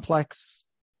complex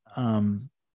kind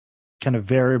of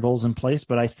variables in place,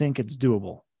 but I think it's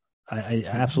doable. I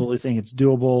absolutely think it's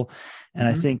doable. And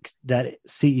I think that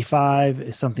CE-5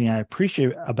 is something I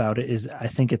appreciate about it is I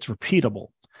think it's repeatable.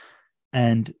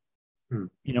 And,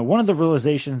 one of the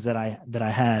realizations that I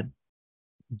had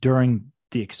during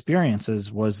the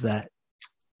experiences was that,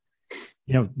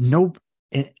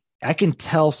 I can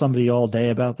tell somebody all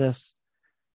day about this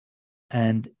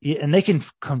and they can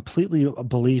completely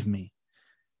believe me,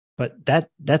 but that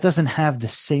doesn't have the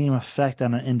same effect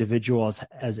on an individual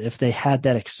as if they had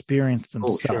that experience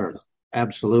themselves. Oh, sure.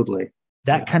 Absolutely.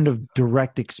 That kind of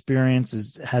direct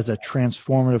experience has a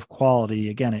transformative quality.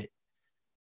 Again,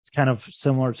 it's kind of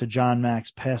similar to John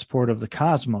Mack's Passport of the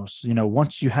Cosmos.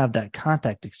 Once you have that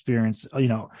contact experience,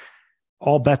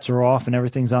 all bets are off and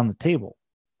everything's on the table.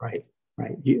 Right.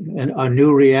 And a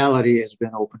new reality has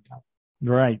been opened up.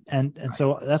 Right. And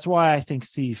so that's why I think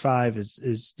CE-5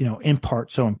 is in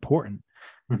part so important.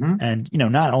 And,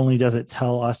 not only does it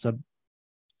tell us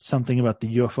something about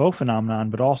the UFO phenomenon,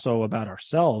 but also about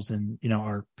ourselves and,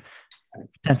 our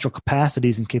potential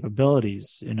capacities and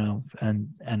capabilities,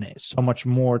 and so much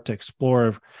more to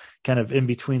explore kind of in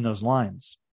between those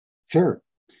lines. Sure.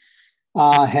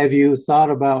 Have you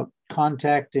thought about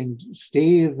contacting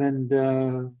Steve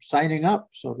and signing up,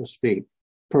 so to speak,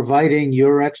 providing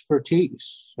your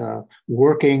expertise,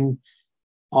 working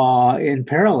in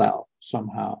parallel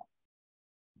somehow?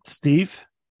 Steve?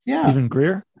 Yeah. Stephen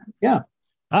Greer? Yeah.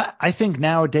 I think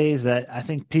nowadays I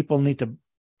think people need to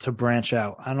branch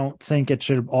out. I don't think it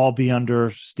should all be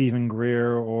under Stephen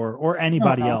Greer or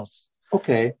anybody else.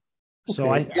 Okay. So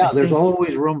I there's think,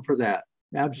 always room for that.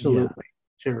 Absolutely.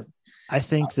 Yeah. Sure. I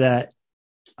think that,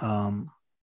 there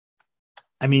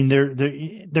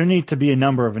need to be a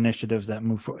number of initiatives that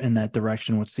move in that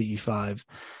direction with CE-5.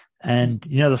 And,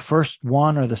 the first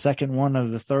one or the second one or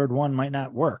the third one might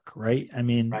not work, right?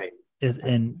 Right.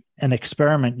 In an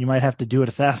experiment, you might have to do it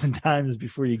 1,000 times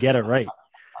before you get it right.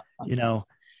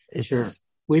 Sure.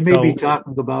 We may be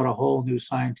talking about a whole new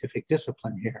scientific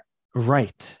discipline here.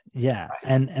 Right. Yeah. Right.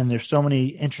 And there's so many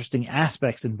interesting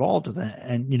aspects involved with it.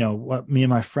 And, what me and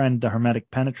my friend, the Hermetic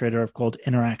Penetrator, have called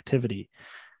interactivity,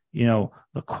 the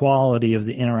quality of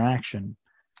the interaction,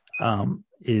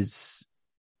 is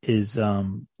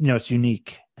it's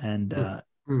unique and,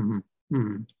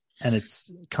 and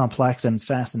it's complex and it's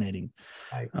fascinating.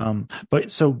 Right.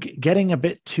 But so getting a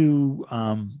bit to,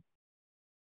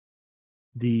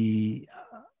 the,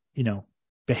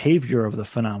 behavior of the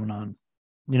phenomenon,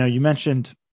 you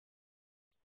mentioned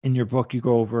in your book, you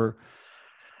go over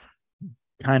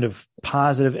kind of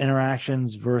positive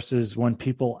interactions versus when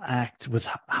people act with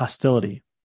hostility.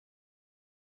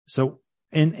 So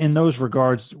in those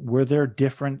regards, were there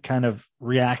different kind of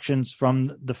reactions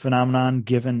from the phenomenon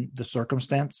given the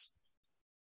circumstance?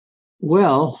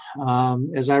 Well,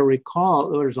 as I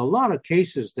recall, there's a lot of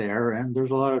cases there and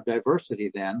there's a lot of diversity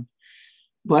then.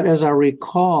 But as I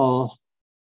recall,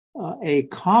 a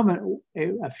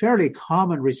fairly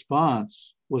common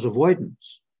response was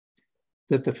avoidance,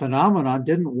 that the phenomenon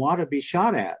didn't want to be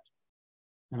shot at.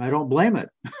 And I don't blame it.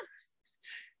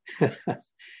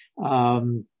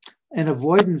 And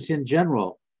avoidance in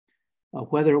general,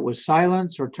 whether it was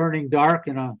silence or turning dark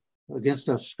against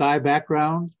a sky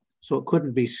background so it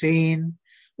couldn't be seen,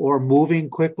 or moving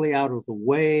quickly out of the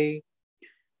way,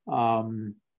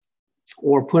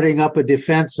 or putting up a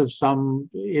defense of some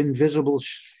invisible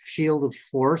shield of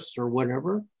force or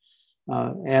whatever,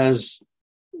 as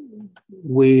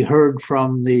we heard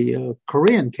from the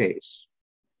Korean case.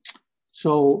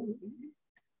 So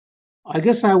I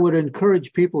guess I would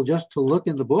encourage people just to look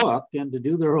in the book and to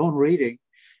do their own reading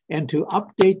and to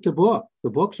update the book. The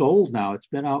book's old now. It's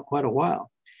been out quite a while.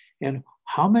 And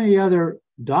how many other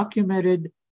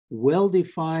documented,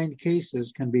 well-defined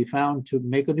cases can be found to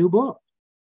make a new book?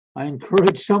 I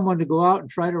encourage someone to go out and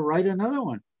try to write another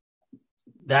one.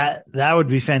 That would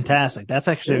be fantastic. That's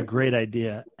actually a great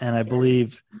idea. And I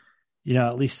believe,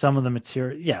 at least some of the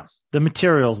material, the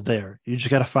material's there. You just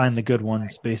got to find the good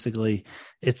ones. Basically,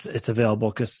 it's available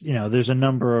because, there's a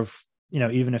number of,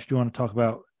 even if you want to talk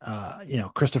about,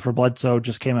 Christopher Bledsoe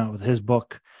just came out with his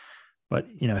book, but,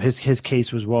 his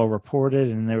case was well reported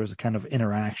and there was a kind of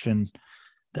interaction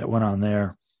that went on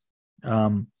there.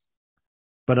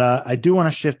 But I do want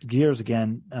to shift gears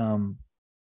again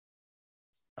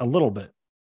a little bit.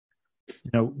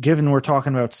 Given we're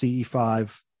talking about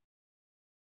CE-5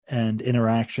 and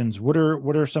interactions, what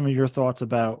are some of your thoughts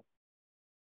about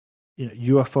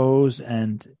UFOs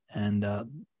and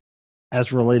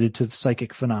as related to the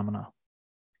psychic phenomena?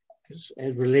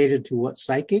 As related to what?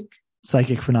 Psychic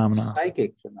phenomena.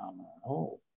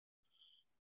 Oh,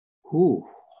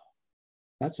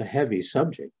 that's a heavy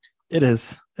subject. It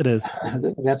is. It is.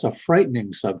 That's a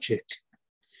frightening subject.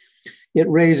 It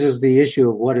raises the issue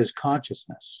of what is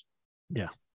consciousness. Yeah.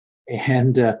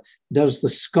 And does the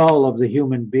skull of the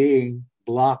human being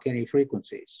block any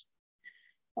frequencies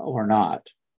or not?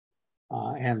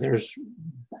 And there's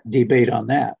debate on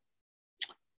that.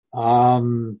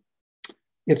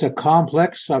 It's a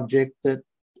complex subject that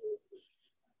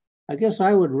I guess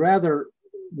I would rather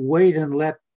wait and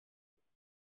let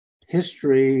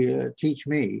history teach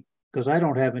me, because I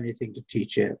don't have anything to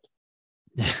teach it.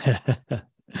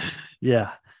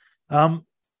 Yeah.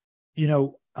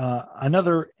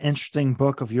 Another interesting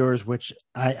book of yours, which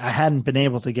I hadn't been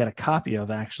able to get a copy of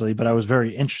actually, but I was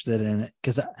very interested in it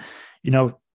because,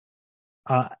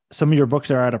 some of your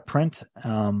books are out of print.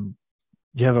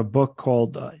 You have a book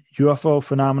called UFO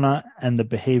Phenomena and the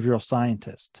Behavioral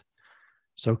Scientist.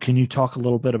 So can you talk a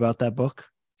little bit about that book?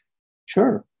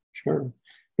 Sure.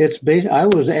 I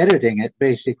was editing it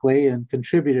basically and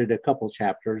contributed a couple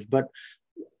chapters, but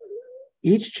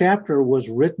each chapter was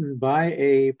written by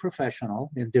a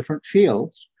professional in different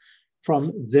fields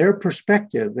from their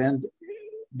perspective. And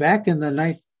back in the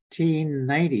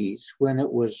 1990s, when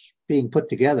it was being put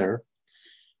together,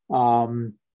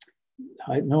 80s,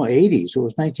 it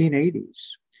was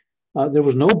 1980s. There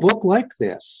was no book like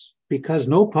this because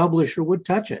no publisher would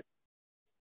touch it.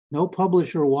 No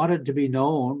publisher wanted to be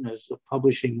known as the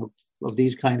publishing of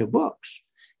these kind of books.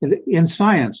 In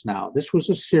science now, this was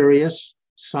a serious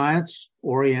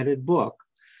science-oriented book.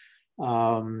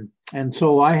 And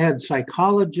so I had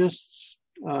psychologists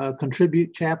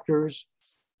contribute chapters,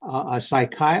 a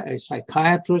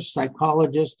psychiatrist,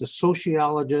 psychologist, a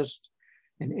sociologist,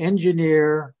 an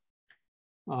engineer,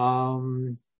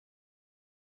 and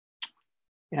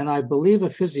I believe a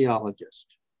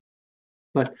physiologist.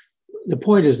 But the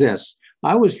point is this: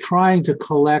 I was trying to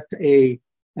collect an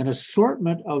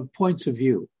assortment of points of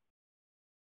view,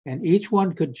 and each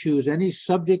one could choose any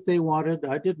subject they wanted.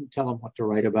 I didn't tell them what to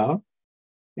write about.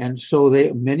 And so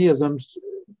many of them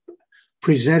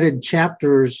presented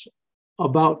chapters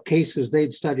about cases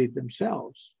they'd studied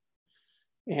themselves.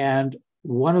 And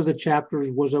one of the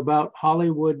chapters was about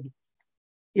Hollywood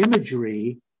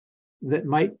imagery that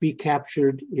might be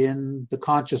captured in the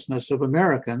consciousness of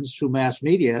Americans through mass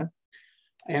media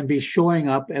and be showing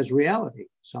up as reality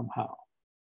somehow.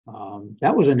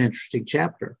 That was an interesting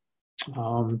chapter.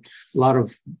 A lot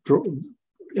of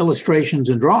illustrations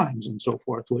and drawings and so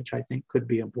forth, which I think could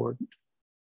be important.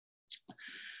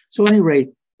 So at any rate,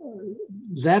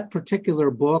 that particular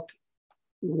book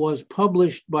was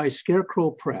published by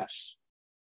Scarecrow Press.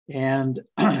 And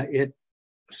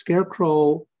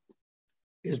Scarecrow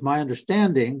is my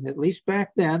understanding, at least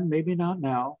back then, maybe not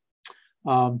now,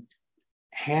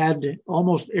 had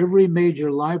almost every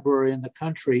major library in the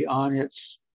country on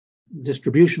its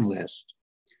distribution list.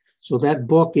 So that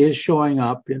book is showing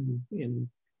up in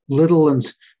little and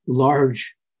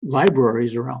large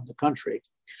libraries around the country.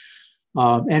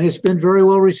 And it's been very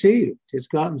well received. It's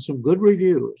gotten some good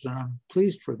reviews, and I'm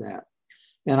pleased for that.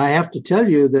 And I have to tell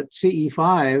you that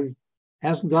CE-5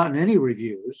 hasn't gotten any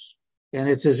reviews, and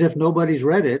it's as if nobody's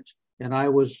read it. And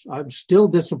I'm still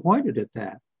disappointed at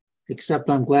that, except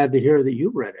I'm glad to hear that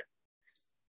you've read it.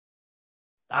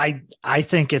 I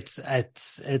think it's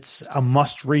a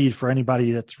must read for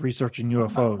anybody that's researching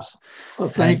UFOs. Well,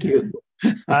 thank you.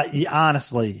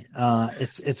 Honestly,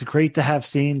 it's great to have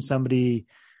seen somebody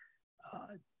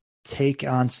take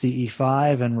on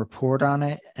CE-5 and report on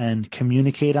it and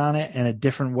communicate on it in a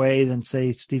different way than,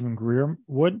 say, Stephen Greer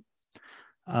would.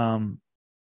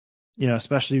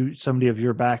 Especially somebody of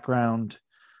your background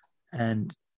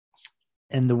and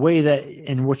the way that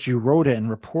in which you wrote it and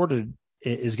reported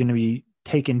it is going to be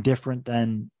taken different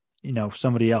than,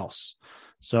 somebody else.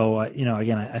 So,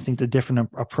 again, I think the different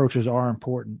approaches are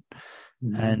important.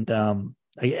 Mm-hmm. And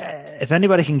if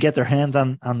anybody can get their hands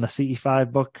on the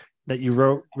CE-5 book that you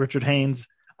wrote, Richard Haines,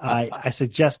 I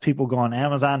suggest people go on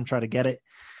Amazon and try to get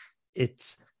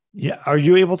it. Are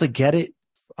you able to get it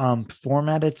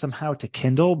formatted somehow to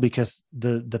Kindle? Because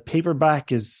the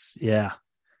paperback is, No,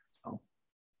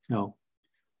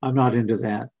 I'm not into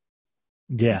that.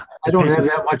 Yeah. I don't have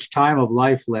that much time of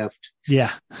life left.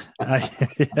 Yeah.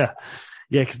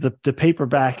 Because the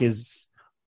paperback is,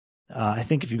 I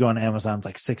think if you go on Amazon, it's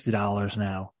like $60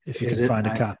 now if you can find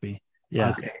a copy. Yeah.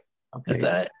 Okay.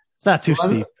 It's not too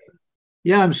steep.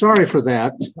 Yeah, I'm sorry for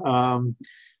that.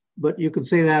 But you can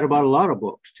say that about a lot of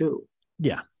books too.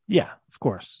 Yeah, of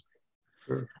course.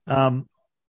 Sure.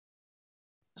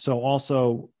 So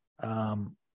also,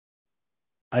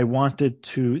 I wanted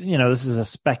to, this is a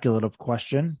speculative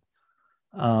question,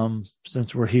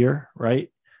 since we're here, right?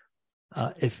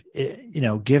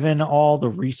 Given all the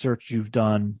research you've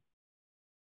done,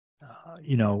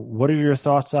 what are your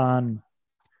thoughts on,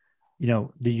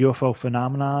 the UFO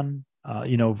phenomenon,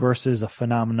 versus a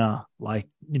phenomena like,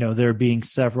 there being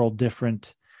several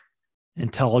different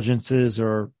intelligences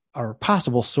or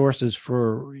possible sources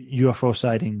for UFO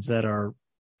sightings that are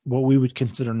what we would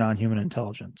consider non-human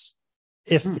intelligence?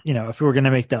 If we were going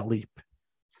to make that leap.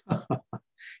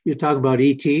 You're talking about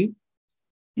ET?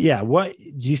 Yeah. What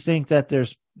do you think that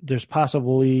there's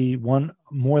possibly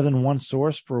more than one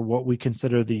source for what we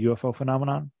consider the UFO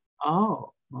phenomenon?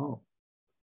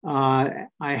 I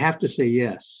have to say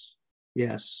yes.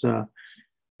 Yes.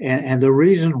 And the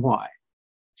reason why,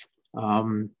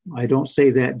 I don't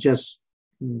say that just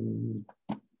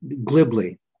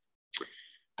glibly,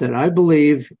 that I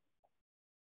believe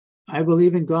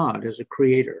in God as a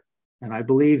creator, and I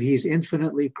believe he's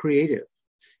infinitely creative.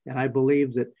 And I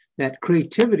believe that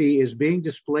creativity is being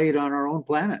displayed on our own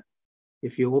planet.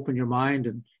 If you open your mind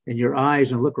and your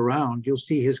eyes and look around, you'll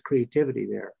see his creativity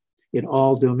there in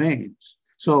all domains.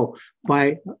 So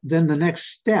then the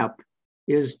next step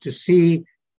is to see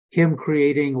him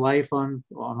creating life on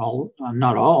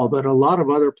not all, but a lot of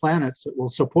other planets that will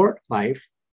support life.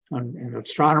 And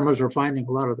astronomers are finding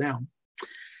a lot of them.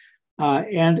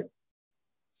 And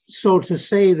so to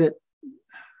say that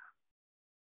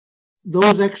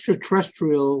those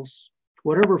extraterrestrials,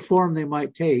 whatever form they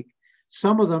might take,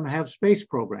 some of them have space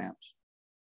programs,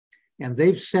 and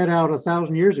they've set out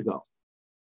 1,000 years ago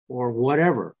or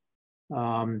whatever,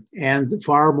 and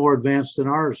far more advanced than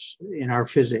ours in our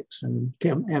physics and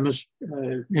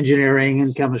engineering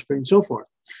and chemistry and so forth.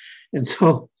 And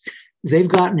so they've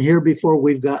gotten here before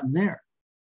we've gotten there.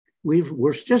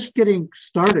 We're just getting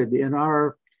started in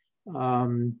our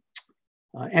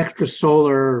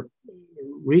extrasolar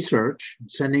research,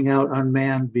 sending out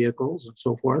unmanned vehicles and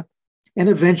so forth, and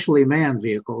eventually manned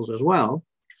vehicles as well.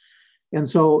 And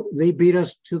so they beat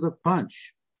us to the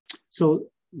punch.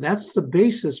 So that's the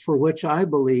basis for which I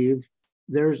believe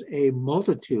there's a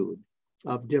multitude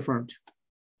of different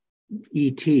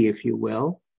ET, if you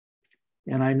will.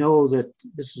 And I know that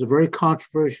this is a very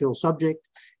controversial subject,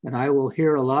 and I will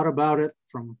hear a lot about it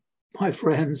from my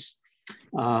friends.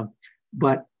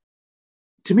 But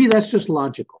to me, that's just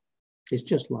logical. It's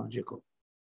just logical.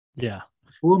 Yeah.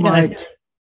 Who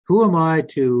am I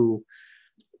to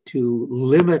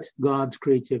limit God's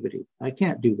creativity? I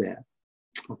can't do that.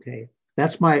 Okay.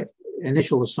 That's my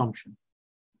initial assumption.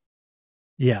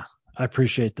 Yeah, I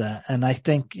appreciate that. And I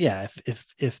think, if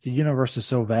the universe is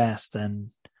so vast,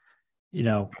 and,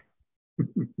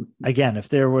 again, if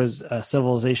there was a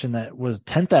civilization that was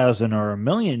 10,000 or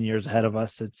 1,000,000 years ahead of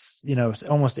us, it's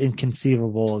almost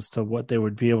inconceivable as to what they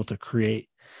would be able to create.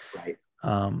 Right.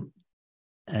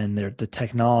 And the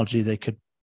technology they could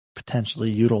potentially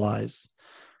utilize.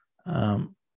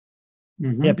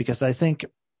 Yeah, because I think,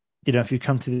 if you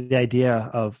come to the idea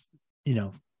of,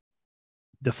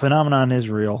 the phenomenon is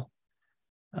real,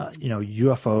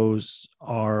 UFOs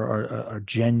are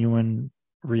genuine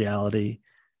reality.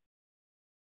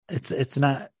 It's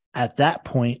not at that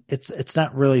point. It's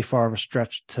not really far of a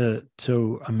stretch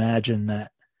to imagine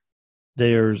that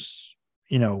there's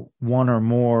one or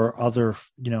more other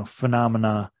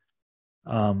phenomena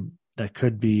that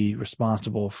could be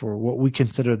responsible for what we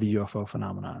consider the UFO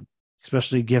phenomenon,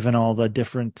 especially given all the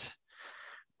different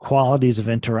qualities of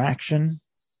interaction,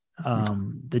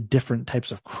 the different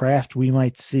types of craft we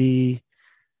might see,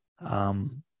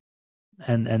 and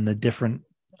the different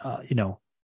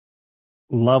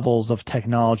levels of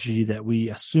technology that we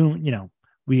assume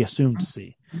to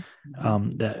see,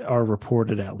 that are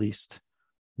reported, at least.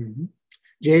 Mm-hmm.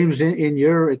 James, in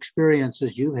your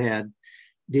experiences you had,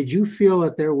 did you feel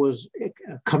that there was a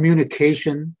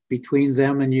communication between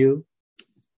them and you?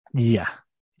 Yeah.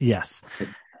 Yes.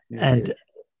 And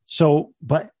so,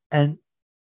 and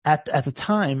at that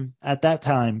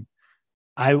time,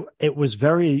 it was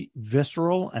very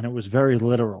visceral and it was very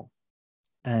literal.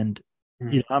 And,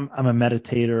 I'm a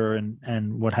meditator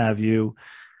and what have you.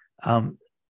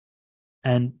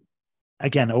 And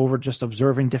again, over just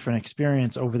observing different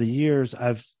experience over the years,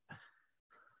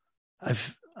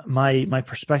 my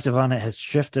perspective on it has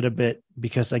shifted a bit,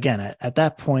 because again, at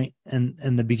that point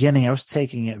in the beginning, I was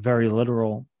taking it very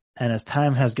literal. And as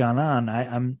time has gone on,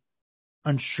 I'm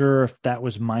unsure if that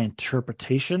was my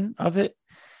interpretation of it.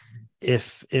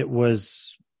 If it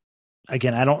was,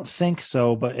 again, I don't think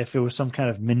so, but if it was some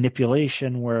kind of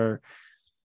manipulation where,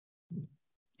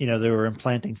 they were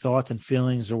implanting thoughts and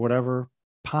feelings or whatever,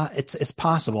 it's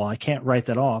possible. I can't write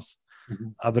that off,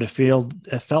 but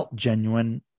it felt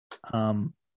genuine.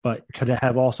 But could it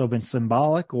have also been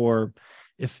symbolic, or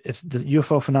if the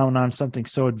UFO phenomenon is something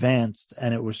so advanced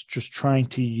and it was just trying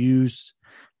to use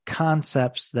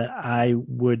concepts that I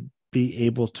would be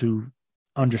able to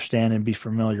understand and be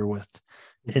familiar with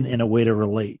in a way to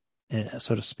relate,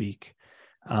 so to speak.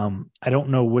 I don't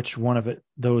know which one of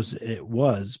those it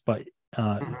was, but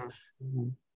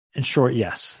in short,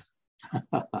 yes.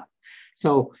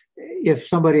 So if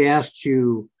somebody asked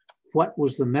you, what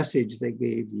was the message they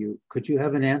gave you, could you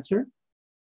have an answer?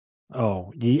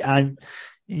 Oh,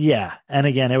 yeah. And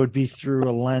again, it would be through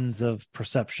a lens of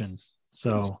perception.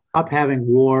 So stop having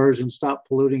wars and stop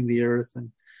polluting the earth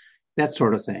and that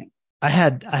sort of thing. I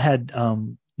had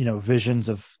visions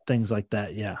of things like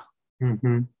that. Yeah.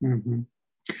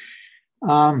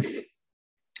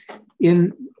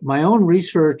 In my own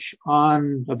research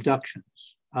on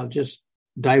abductions, I'll just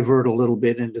divert a little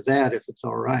bit into that if it's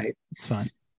all right. It's fine.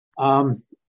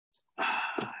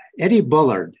 Eddie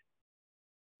Bullard,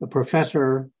 a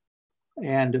professor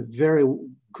and a very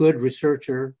good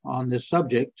researcher on this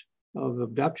subject of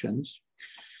abductions,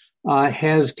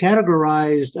 has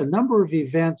categorized a number of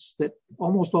events that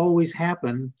almost always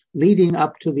happen leading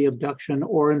up to the abduction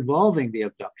or involving the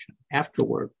abduction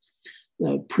afterward,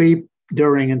 pre,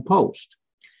 during, and post.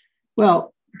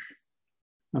 Well,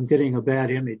 I'm getting a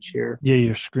bad image here. Yeah,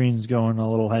 your screen's going a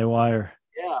little haywire.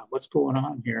 Yeah, what's going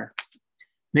on here?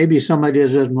 Maybe somebody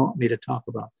doesn't want me to talk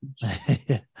about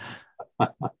this.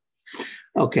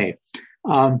 Okay.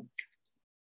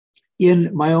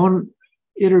 In my own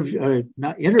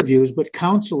not interviews, but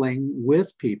counseling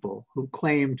with people who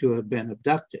claim to have been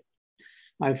abducted,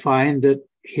 I find that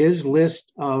his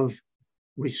list of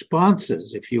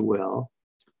responses, if you will,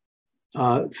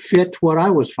 fit what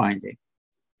I was finding.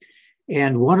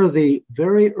 And one of the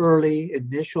very early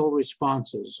initial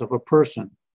responses of a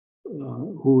person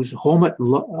who's home at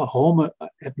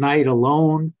night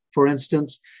alone, for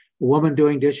instance, a woman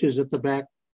doing dishes at the back,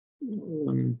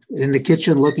 in the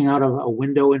kitchen looking out of a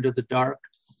window into the dark.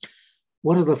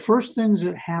 One of the first things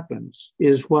that happens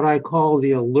is what I call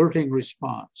the alerting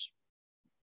response.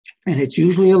 And it's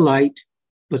usually a light,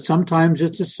 but sometimes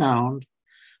it's a sound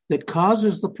that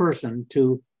causes the person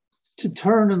to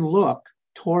turn and look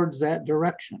towards that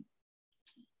direction.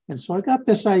 And so I got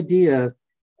this idea,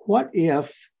 what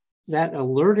if that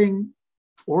orienting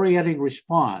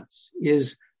response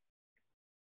is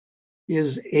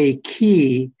a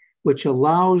key which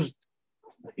allows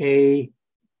a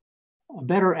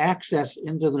better access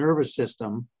into the nervous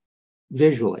system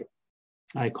visually.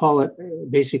 I call it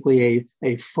basically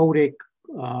a photic,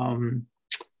 I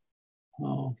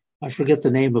forget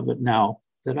the name of it now,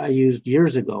 that I used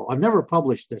years ago. I've never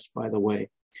published this, by the way.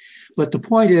 But the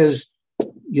point is,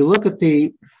 you look at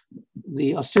the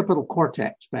occipital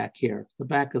cortex back here, the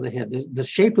back of the head, the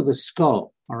shape of the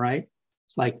skull, all right?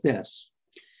 It's like this.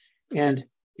 And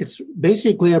it's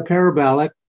basically a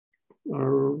parabolic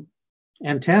or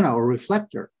antenna or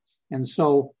reflector. And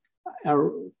so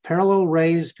parallel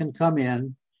rays can come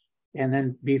in and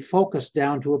then be focused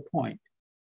down to a point,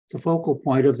 the focal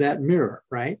point of that mirror,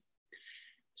 right?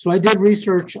 So I did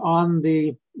research on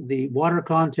the water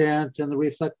content and the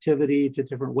reflectivity to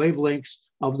different wavelengths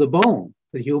of the bone,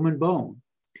 the human bone.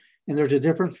 And there's a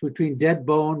difference between dead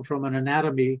bone from an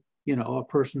anatomy, a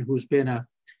person who's been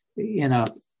in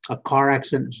a car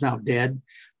accident is now dead,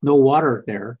 no water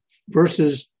there,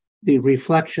 versus the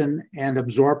reflection and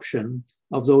absorption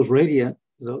of those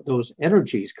those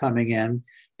energies coming in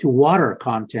to water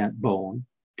content bone.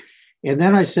 And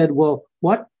then I said, well,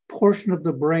 what portion of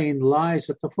the brain lies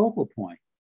at the focal point?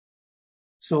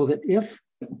 So that if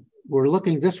we're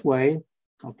looking this way,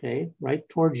 okay, right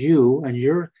towards you, and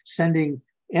you're sending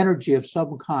energy of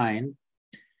some kind,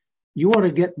 you want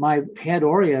to get my head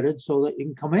oriented so that you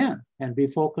can come in and be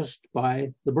focused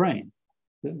by the brain,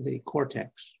 the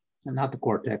cortex, and not the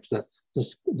cortex, the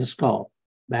skull,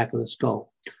 back of the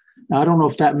skull. Now, I don't know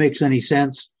if that makes any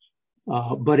sense,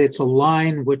 but it's a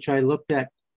line which I looked at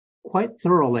quite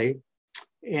thoroughly,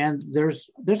 and there's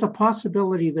a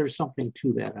possibility there's something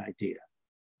to that idea.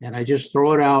 And I just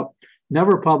throw it out,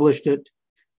 never published it,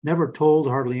 never told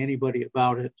hardly anybody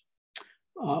about it.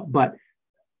 But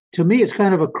to me, it's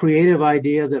kind of a creative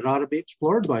idea that ought to be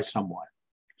explored by someone,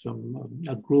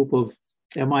 a group of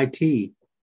MIT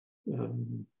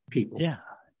people.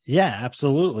 Yeah,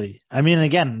 absolutely. I mean,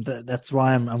 again, that's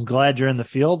why I'm glad you're in the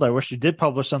field. I wish you did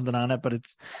publish something on it, but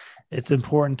it's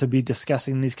important to be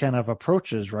discussing these kind of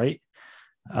approaches, right?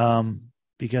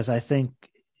 Because I think,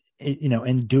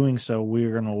 in doing so,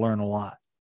 we're going to learn a lot.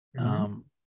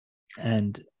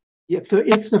 And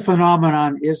if the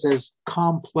phenomenon is as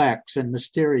complex and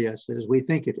mysterious as we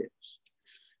think it is,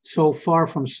 so far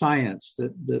from science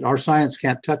that our science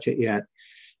can't touch it yet,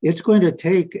 It's going to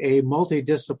take a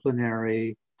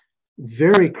multidisciplinary,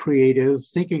 very creative,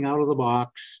 thinking out of the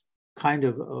box kind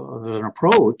of an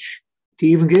approach to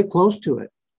even get close to it.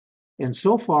 And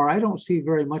so far, I don't see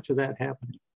very much of that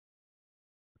happening.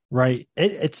 Right.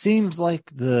 It seems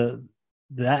like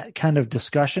that kind of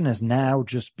discussion is now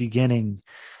just beginning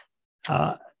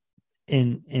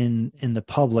in the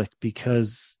public,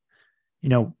 because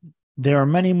there are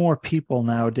many more people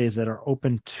nowadays that are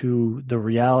open to the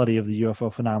reality of the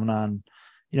UFO phenomenon,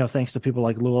 thanks to people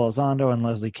like Lou Elizondo and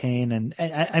Leslie Kean. And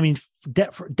I mean,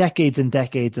 for decades and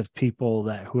decades of people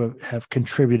who have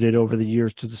contributed over the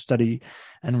years to the study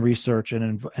and research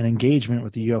and engagement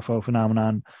with the UFO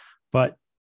phenomenon. But,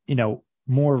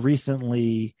 more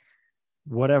recently,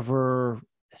 whatever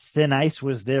thin ice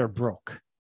was there broke.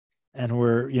 And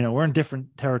we're in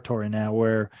different territory now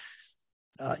where,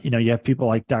 you have people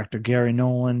like Dr. Gary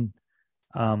Nolan,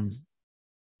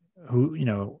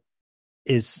 who,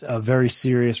 is a very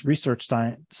serious research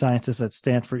scientist at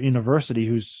Stanford University,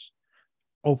 who's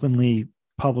openly,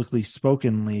 publicly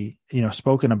spoken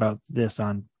about this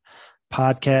on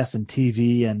podcasts and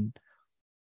TV. And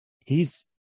he's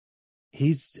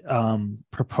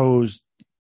proposed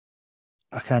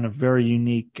a kind of very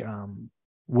unique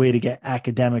way to get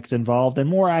academics involved, and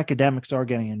more academics are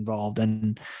getting involved.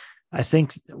 And I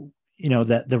think,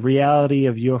 that the reality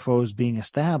of UFOs being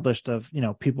established, of,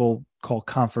 people call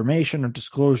confirmation or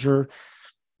disclosure,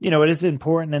 it is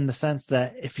important in the sense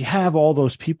that if you have all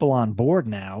those people on board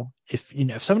now, if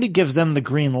somebody gives them the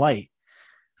green light,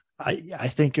 I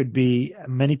think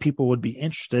many people would be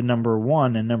interested, number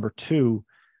one, and number two,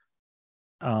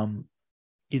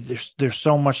 there's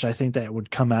so much I think that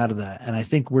would come out of that. And I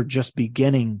think we're just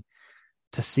beginning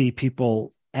to see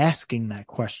people asking that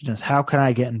question, is how can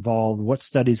I get involved? What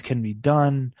studies can be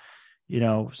done?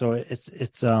 So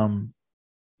it's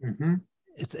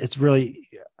really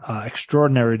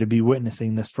extraordinary to be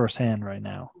witnessing this firsthand right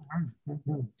now.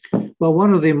 Well,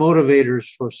 one of the motivators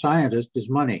for scientists is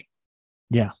money.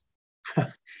 Yeah.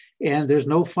 And there's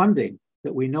no funding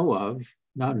that we know of,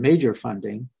 not major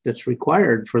funding, that's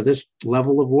required for this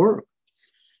level of work.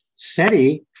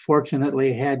 SETI,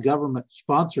 fortunately, had government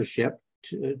sponsorship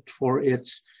for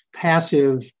its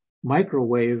passive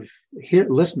microwave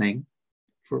listening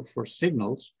for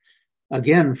signals,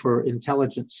 again, for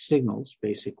intelligence signals,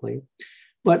 basically.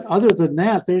 But other than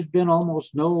that, there's been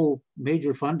almost no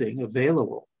major funding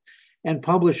available. And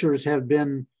publishers have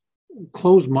been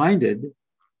closed-minded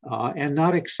and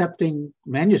not accepting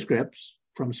manuscripts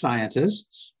from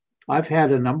scientists. I've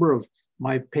had a number of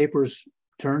my papers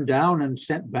turned down and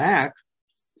sent back.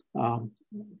 Now,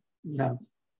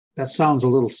 that sounds a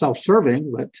little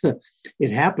self-serving, but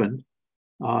it happened.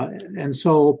 And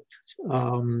so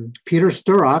Peter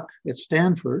Sturrock at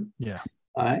Stanford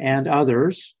and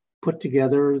others put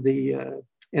together the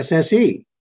SSE,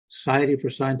 Society for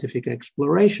Scientific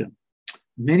Exploration,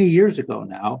 many years ago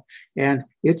now. And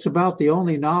it's about the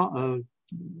only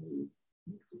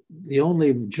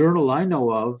journal I know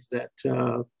of that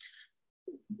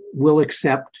will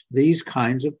accept these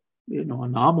kinds of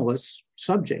anomalous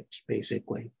subjects,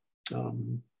 basically.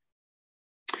 Can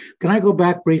I go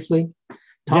back briefly?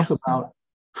 Talk about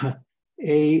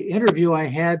a interview I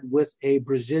had with a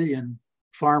Brazilian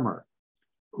farmer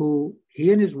who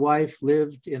he and his wife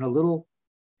lived in a little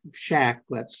shack,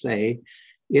 let's say,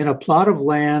 in a plot of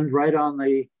land right on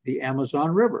the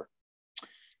Amazon River.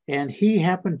 And he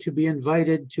happened to be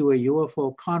invited to a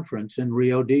UFO conference in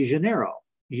Rio de Janeiro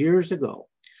years ago.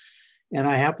 And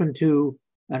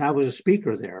I was a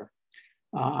speaker there.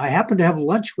 I happened to have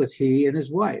lunch with he and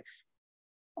his wife.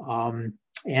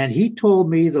 And he told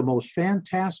me the most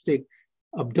fantastic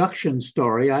abduction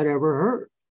story I'd ever heard.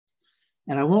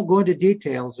 And I won't go into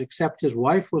details, except his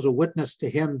wife was a witness to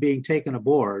him being taken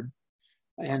aboard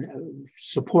and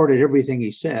supported everything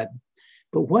he said.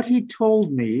 But what he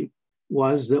told me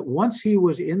was that once he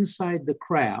was inside the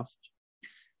craft,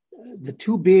 the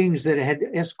two beings that had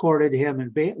escorted him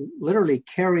and literally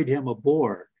carried him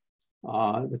aboard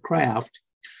the craft,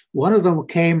 one of them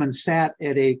came and sat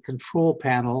at a control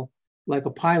panel, like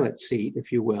a pilot seat,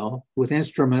 if you will, with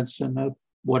instruments and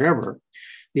whatever.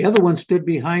 The other one stood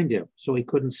behind him, so he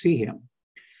couldn't see him.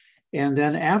 And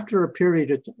then after a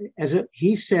period of time,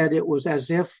 he said it was as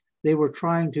if they were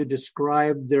trying to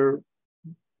describe their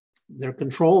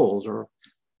controls or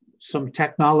some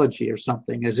technology or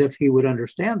something, as if he would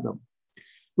understand them,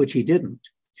 which he didn't.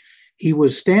 He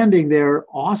was standing there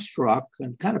awestruck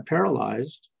and kind of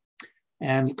paralyzed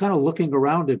and kind of looking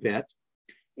around a bit.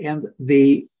 And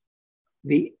the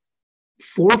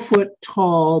 4-foot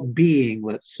tall being,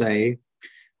 let's say,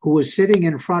 who was sitting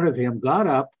in front of him, got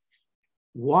up,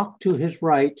 walked to his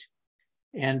right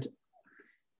and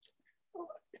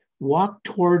walked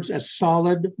towards a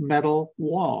solid metal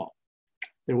wall.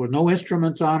 There were no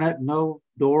instruments on it, no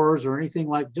doors or anything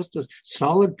like, just a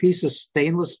solid piece of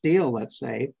stainless steel, let's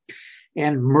say,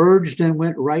 and merged and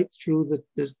went right through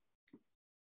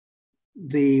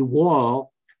the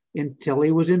wall until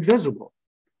he was invisible.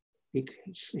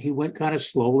 He went kind of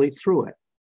slowly through it.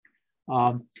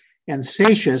 And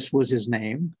Satius was his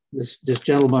name, this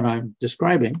gentleman I'm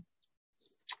describing.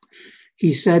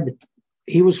 He said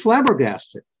he was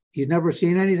flabbergasted. He'd never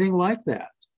seen anything like that.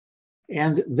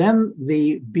 And then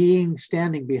the being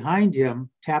standing behind him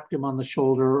tapped him on the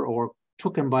shoulder or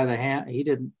took him by the hand. He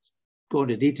didn't go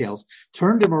into details,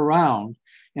 turned him around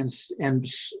and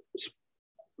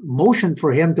motioned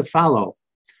for him to follow,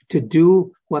 to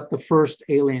do what the first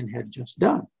alien had just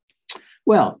done.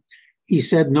 Well, he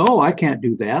said, no, I can't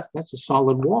do that. That's a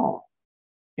solid wall.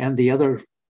 And the other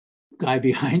guy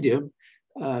behind him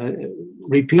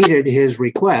repeated his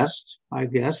request, I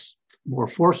guess, more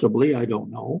forcibly, I don't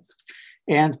know.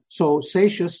 And so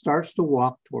Satius starts to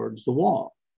walk towards the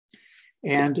wall.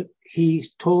 And he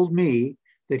told me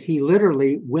that he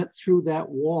literally went through that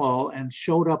wall and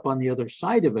showed up on the other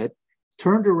side of it,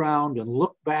 turned around and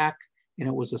looked back, and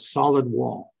it was a solid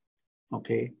wall.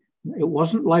 Okay. It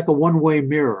wasn't like a one-way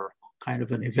mirror kind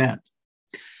of an event.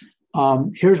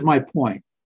 Here's my point.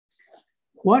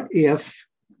 What if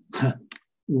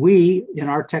we, in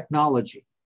our technology,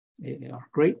 our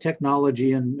great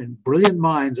technology and brilliant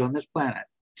minds on this planet,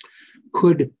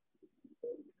 could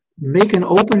make an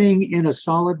opening in a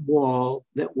solid wall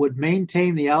that would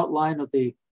maintain the outline of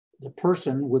the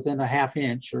person within a half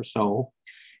inch or so,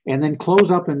 and then close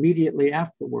up immediately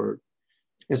afterward,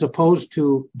 as opposed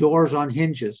to doors on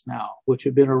hinges now, which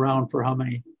have been around for how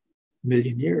many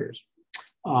million years?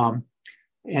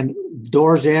 And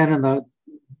doors in, and the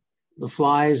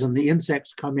flies and the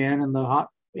insects come in, and the hot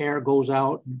air goes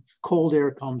out, and cold air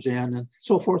comes in, and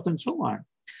so forth and so on.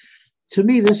 To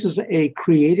me, this is a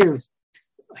creative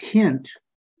hint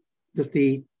that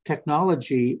the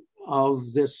technology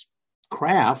of this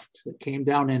craft that came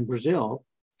down in Brazil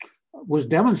was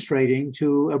demonstrating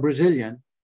to a Brazilian,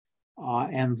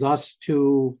 and thus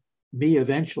to me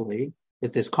eventually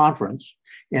at this conference,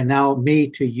 and now me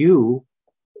to you.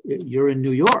 You're in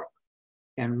New York,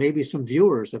 and maybe some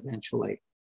viewers eventually.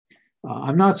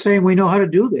 I'm not saying we know how to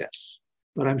do this,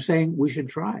 but I'm saying we should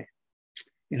try.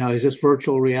 Is this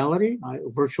virtual reality,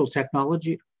 virtual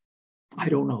technology? I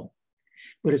don't know.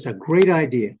 But it's a great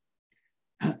idea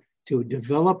to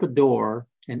develop a door,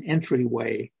 an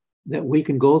entryway that we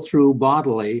can go through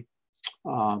bodily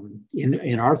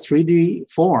in our 3D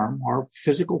form, our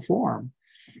physical form,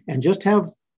 and just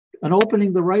have an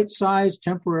opening the right size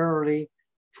temporarily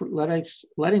for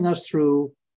letting us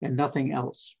through and nothing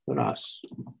else but us.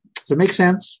 Does it make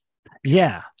sense?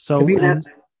 Yeah. So to me,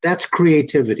 that's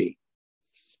creativity.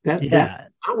 That's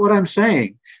not what I'm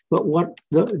saying, but what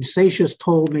the Satius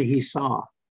told me he saw.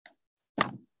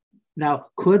 Now,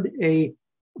 could a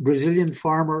Brazilian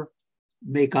farmer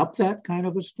make up that kind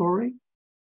of a story?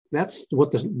 That's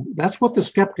what the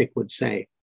skeptic would say,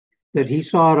 that he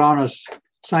saw it on a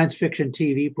science fiction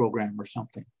TV program or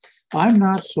something. I'm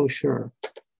not so sure.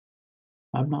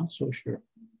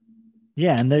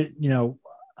 Yeah, and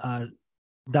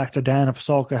Dr. Diana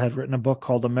Pasulka had written a book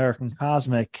called American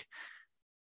Cosmic,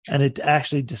 and it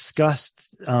actually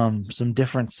discussed some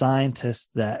different scientists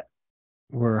that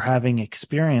were having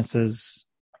experiences.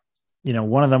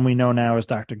 One of them we know now is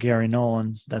Dr. Gary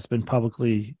Nolan. That's been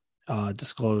publicly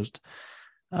disclosed,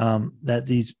 that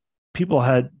these people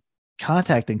had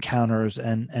contact encounters,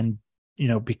 and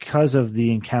because of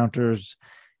the encounters,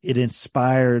 it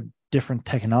inspired different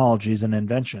technologies and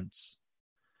inventions.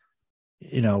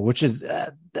 Which is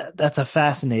that's a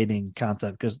fascinating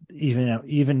concept, because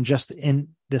even just in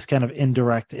this kind of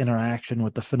indirect interaction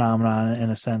with the phenomenon, in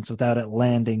a sense, without it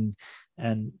landing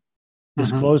and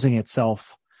disclosing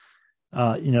itself,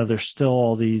 there's still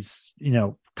all these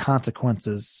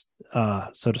consequences,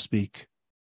 so to speak,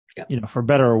 for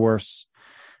better or worse.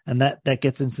 And that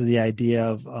gets into the idea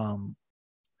of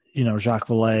Jacques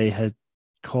Vallée had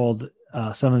called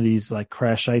some of these like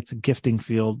crash sites gifting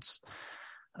fields.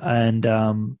 And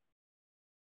I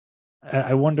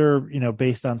wonder,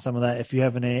 based on some of that, if you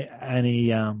have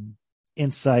any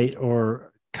insight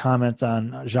or comments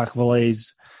on Jacques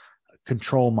Vallée's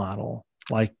control model,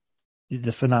 like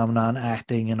the phenomenon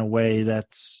acting in a way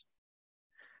that's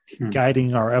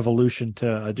guiding our evolution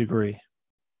to a degree.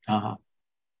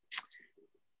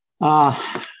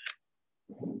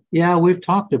 Yeah, we've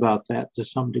talked about that to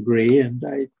some degree, and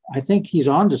I think he's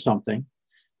onto something.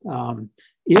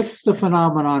 if the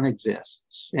phenomenon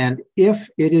exists and if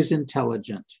it is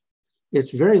intelligent,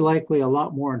 it's very likely a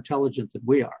lot more intelligent than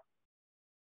we are.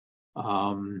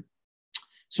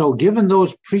 So given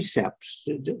those precepts,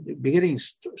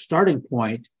 starting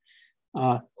point,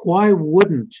 why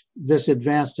wouldn't this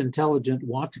advanced intelligence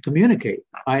want to communicate?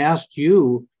 I asked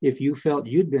you if you felt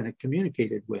you'd been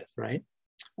communicated with, right?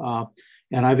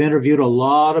 And I've interviewed a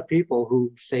lot of people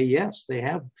who say yes, they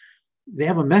have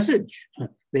a message.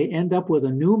 They end up with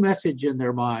a new message in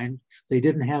their mind they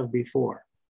didn't have before.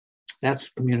 That's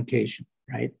communication,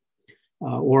 right?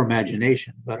 Or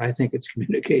imagination, but I think it's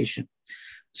communication.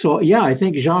 So yeah, I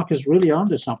think Jacques is really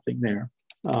onto something there.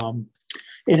 And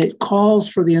it calls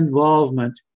for the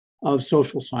involvement of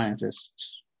social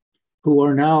scientists who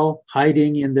are now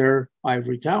hiding in their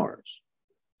ivory towers.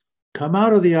 Come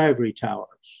out of the ivory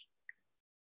towers.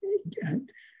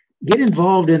 Get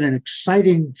involved in an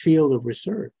exciting field of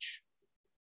research.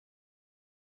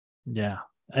 Yeah,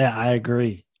 I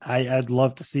agree. I'd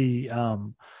love to see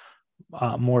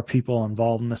more people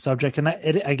involved in the subject. And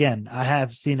again, I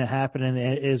have seen it happen and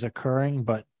it is occurring,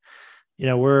 but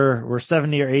we're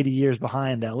 70 or 80 years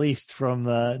behind, at least from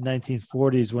the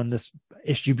 1940s, when this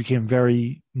issue became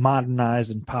very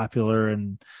modernized and popular,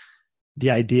 and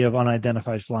the idea of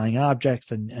unidentified flying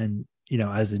objects and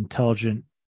as intelligently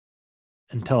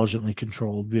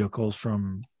controlled vehicles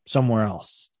from somewhere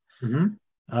else.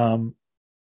 Mm-hmm.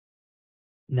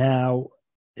 Now,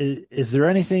 is there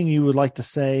anything you would like to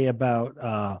say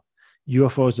about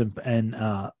UFOs and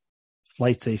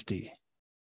flight safety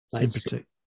in particular?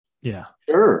 Yeah.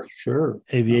 Sure.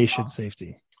 Aviation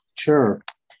safety. Sure.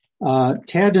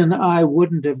 Ted and I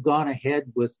wouldn't have gone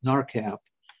ahead with NARCAP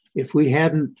if we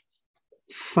hadn't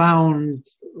found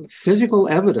physical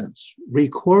evidence,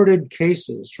 recorded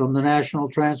cases from the National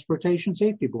Transportation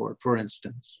Safety Board, for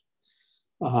instance,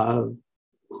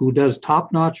 who does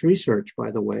top-notch research, by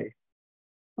the way,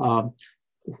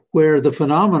 where the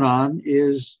phenomenon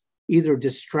is either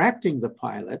distracting the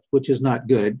pilot, which is not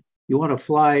good. You want to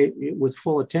fly with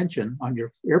full attention on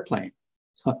your airplane.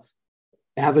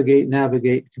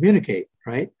 Navigate, communicate,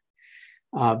 right?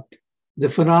 The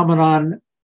phenomenon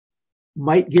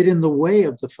might get in the way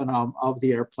of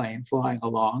the airplane flying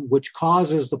along, which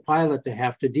causes the pilot to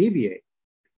have to deviate,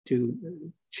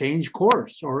 to change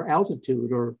course or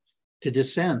altitude, or to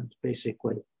descend,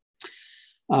 basically.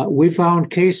 We found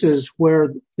cases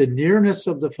where the nearness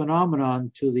of the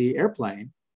phenomenon to the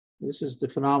airplane, this is the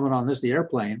phenomenon, this is the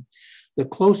airplane, the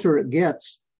closer it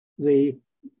gets, the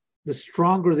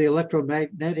stronger the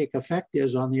electromagnetic effect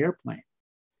is on the airplane.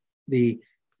 The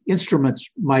instruments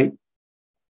might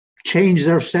change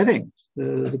their settings.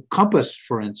 The compass,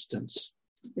 for instance,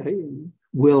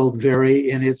 will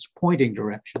vary in its pointing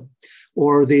direction,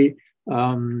 or the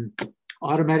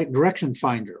automatic direction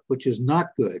finder, which is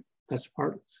not good. That's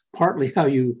partly how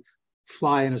you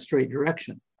fly in a straight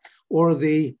direction, or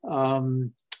the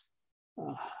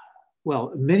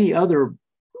many other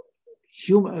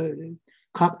human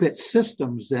cockpit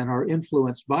systems then are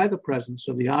influenced by the presence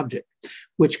of the object,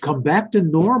 which come back to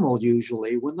normal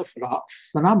usually when the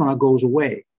phenomena goes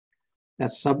away.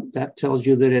 That tells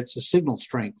you that it's a signal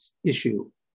strength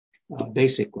issue,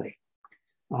 basically.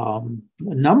 A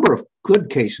number of good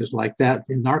cases like that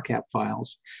in NARCAP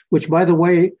files, which, by the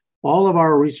way, all of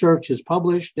our research is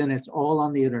published and it's all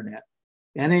on the internet.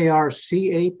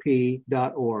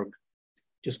 NARCAP.org.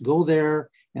 Just go there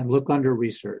and look under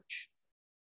research.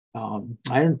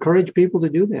 I encourage people to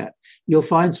do that. You'll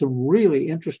find some really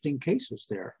interesting cases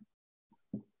there.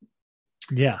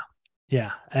 Yeah.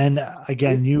 And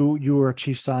again, you were a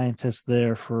chief scientist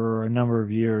there for a number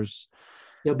of years.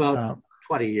 About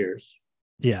 20 years.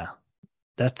 Yeah.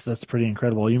 That's pretty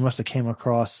incredible. You must have came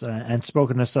across and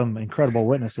spoken to some incredible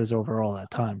witnesses over all that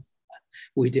time.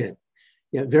 We did.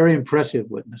 Yeah, very impressive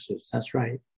witnesses. That's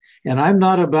right. And I'm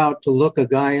not about to look a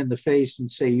guy in the face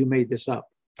and say, you made this up.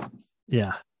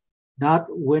 Yeah. Not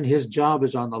when his job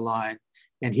is on the line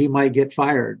and he might get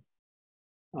fired.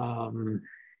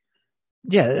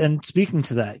 Yeah. And speaking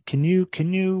to that, can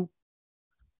you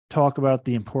talk about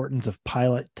the importance of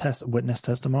pilot witness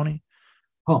testimony?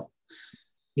 Oh,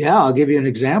 yeah. I'll give you an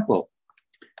example.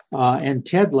 And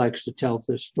Ted likes to tell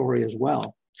this story as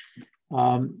well.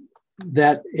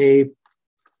 That a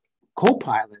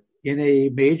co-pilot in a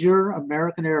major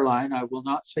American airline, I will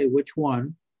not say which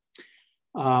one,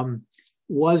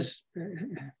 was,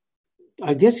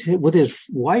 I guess, with his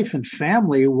wife and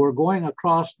family, were going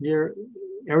across near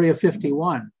Area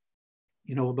 51.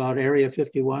 You know about Area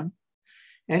 51?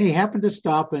 And he happened to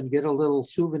stop and get a little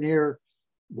souvenir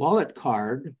wallet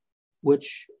card,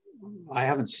 which I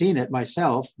haven't seen it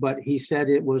myself, but he said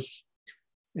it was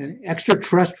an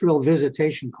extraterrestrial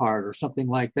visitation card or something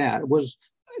like that. It was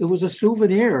a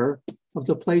souvenir of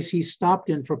the place he stopped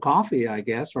in for coffee, I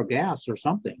guess, or gas or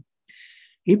something.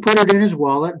 He put it in his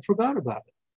wallet and forgot about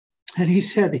it. And he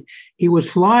said he was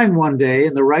flying one day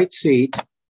in the right seat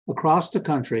across the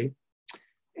country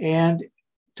and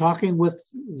talking with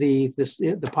the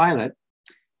pilot.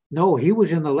 No, he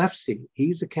was in the left seat.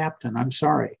 He's the captain. I'm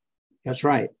sorry. That's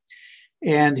right.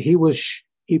 And he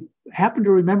happened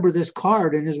to remember this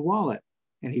card in his wallet,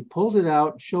 and he pulled it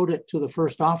out and showed it to the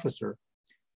first officer.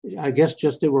 I guess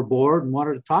just they were bored and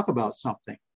wanted to talk about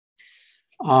something.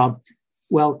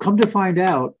 Well, come to find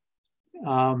out,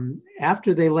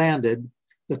 after they landed,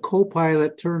 the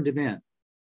co-pilot turned him in.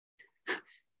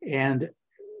 And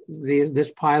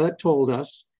this pilot told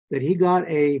us that he got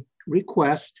a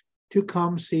request to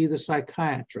come see the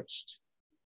psychiatrist,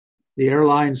 the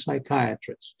airline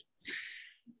psychiatrist,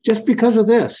 just because of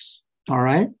this. All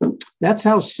right. That's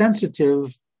how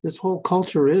sensitive this whole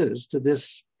culture is to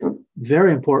this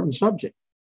very important subject.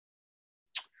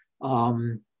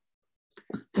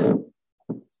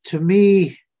 To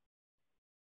me,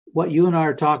 what you and I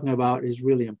are talking about is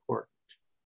really important.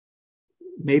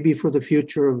 Maybe for the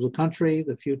future of the country,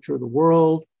 the future of the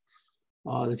world,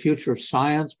 the future of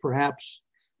science, perhaps.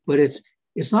 But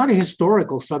it's not a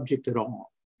historical subject at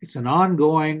all. It's an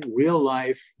ongoing, real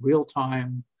life, real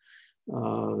time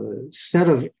set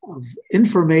of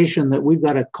information that we've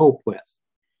got to cope with.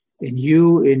 And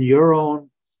you, in your own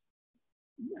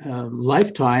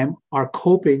lifetime, are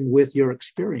coping with your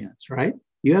experience, right?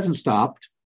 You haven't stopped.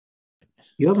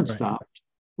 You haven't stopped.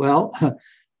 Well,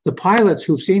 the pilots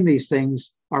who've seen these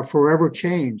things are forever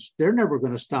changed. They're never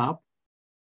going to stop.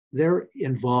 They're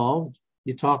involved.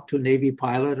 You talk to a Navy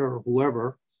pilot or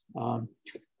whoever.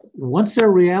 Once their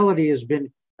reality has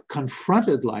been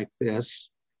confronted like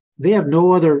this, they have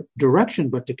no other direction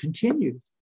but to continue.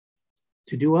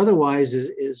 To do otherwise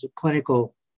is a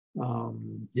clinical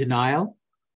denial,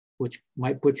 which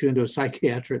might put you into a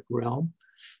psychiatric realm.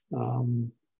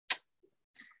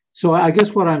 So I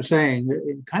guess what I'm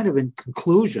saying, kind of in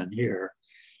conclusion here,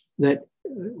 that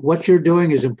what you're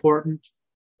doing is important,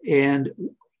 and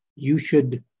you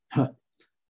should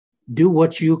do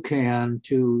what you can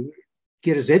to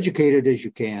get as educated as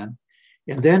you can,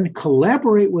 and then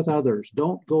collaborate with others.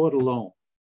 Don't go it alone.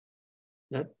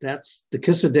 That's the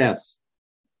kiss of death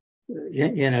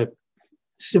in a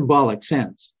symbolic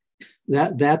sense.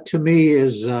 That to me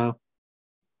is a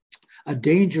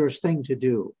dangerous thing to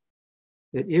do.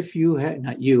 That if you had,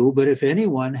 not you, but if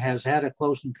anyone has had a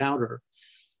close encounter,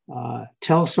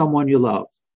 tell someone you love.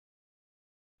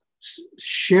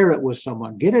 Share it with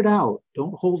someone. Get it out.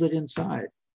 Don't hold it inside.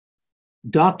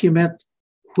 Document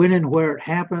when and where it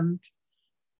happened.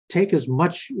 Take as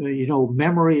much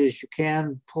memory as you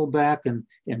can. Pull back and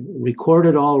record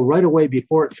it all right away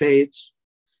before it fades.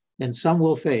 And some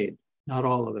will fade, not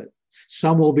all of it.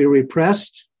 Some will be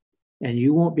repressed, and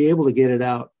you won't be able to get it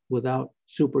out without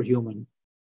superhuman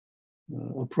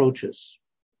approaches,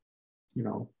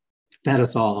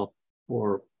 methadone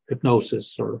or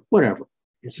hypnosis or whatever.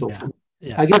 And so forth.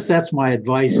 Yeah. I guess that's my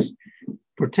advice,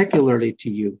 particularly to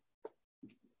you.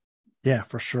 Yeah,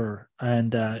 for sure.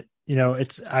 And, I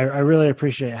really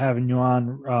appreciate having you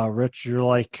on, Rich. You're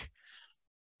like,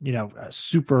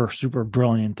 super, super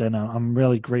brilliant. And I'm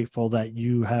really grateful that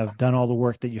you have done all the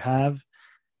work that you have,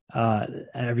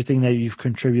 everything that you've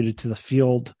contributed to the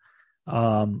field.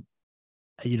 The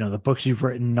books you've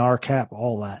written, NARCAP,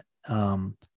 all that.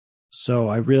 So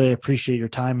I really appreciate your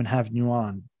time and having you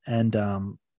on. And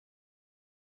do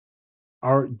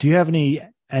you have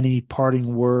any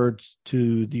parting words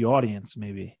to the audience,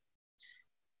 maybe?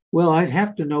 Well, I'd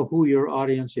have to know who your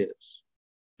audience is,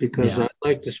 because I'd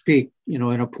like to speak, in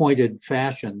a pointed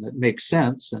fashion that makes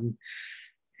sense and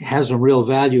has some real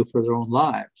value for their own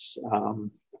lives.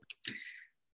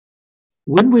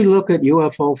 When we look at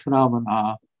UFO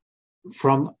phenomena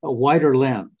from a wider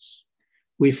lens,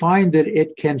 we find that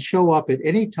it can show up at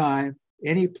any time,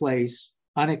 any place,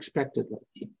 unexpectedly.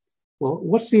 Well,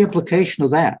 what's the implication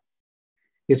of that?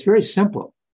 It's very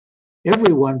simple.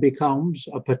 Everyone becomes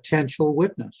a potential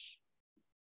witness.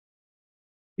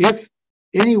 If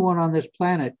anyone on this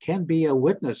planet can be a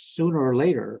witness sooner or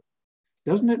later,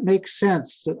 doesn't it make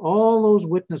sense that all those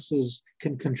witnesses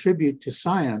can contribute to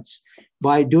science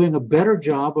by doing a better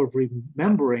job of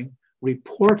remembering,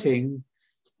 reporting,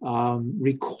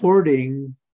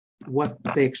 recording what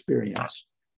they experienced?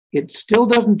 It still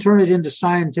doesn't turn it into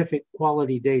scientific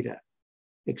quality data,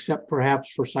 except perhaps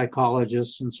for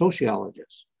psychologists and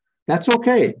sociologists. That's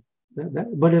okay,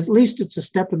 but at least it's a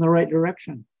step in the right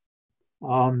direction.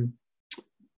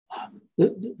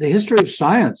 the history of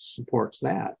science supports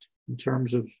that in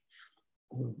terms of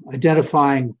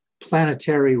identifying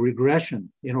planetary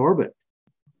regression in orbit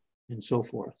and so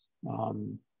forth.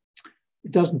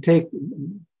 It doesn't take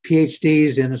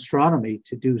PhDs in astronomy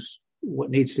to do what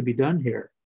needs to be done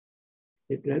here.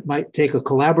 It might take a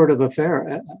collaborative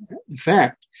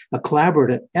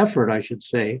effort, I should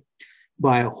say,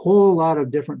 by a whole lot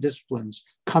of different disciplines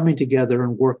coming together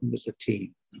and working as a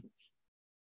team.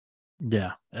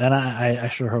 Yeah, and I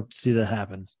sure hope to see that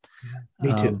happen.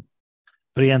 Me too.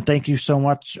 But again, thank you so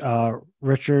much,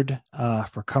 Richard,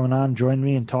 for coming on, joining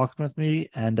me and talking with me.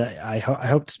 And I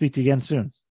hope to speak to you again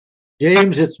soon.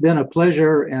 James, it's been a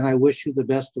pleasure, and I wish you the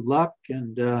best of luck.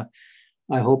 And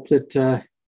I hope that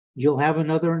you'll have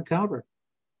another encounter.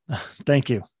 Thank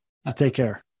you. Take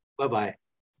care. Bye-bye.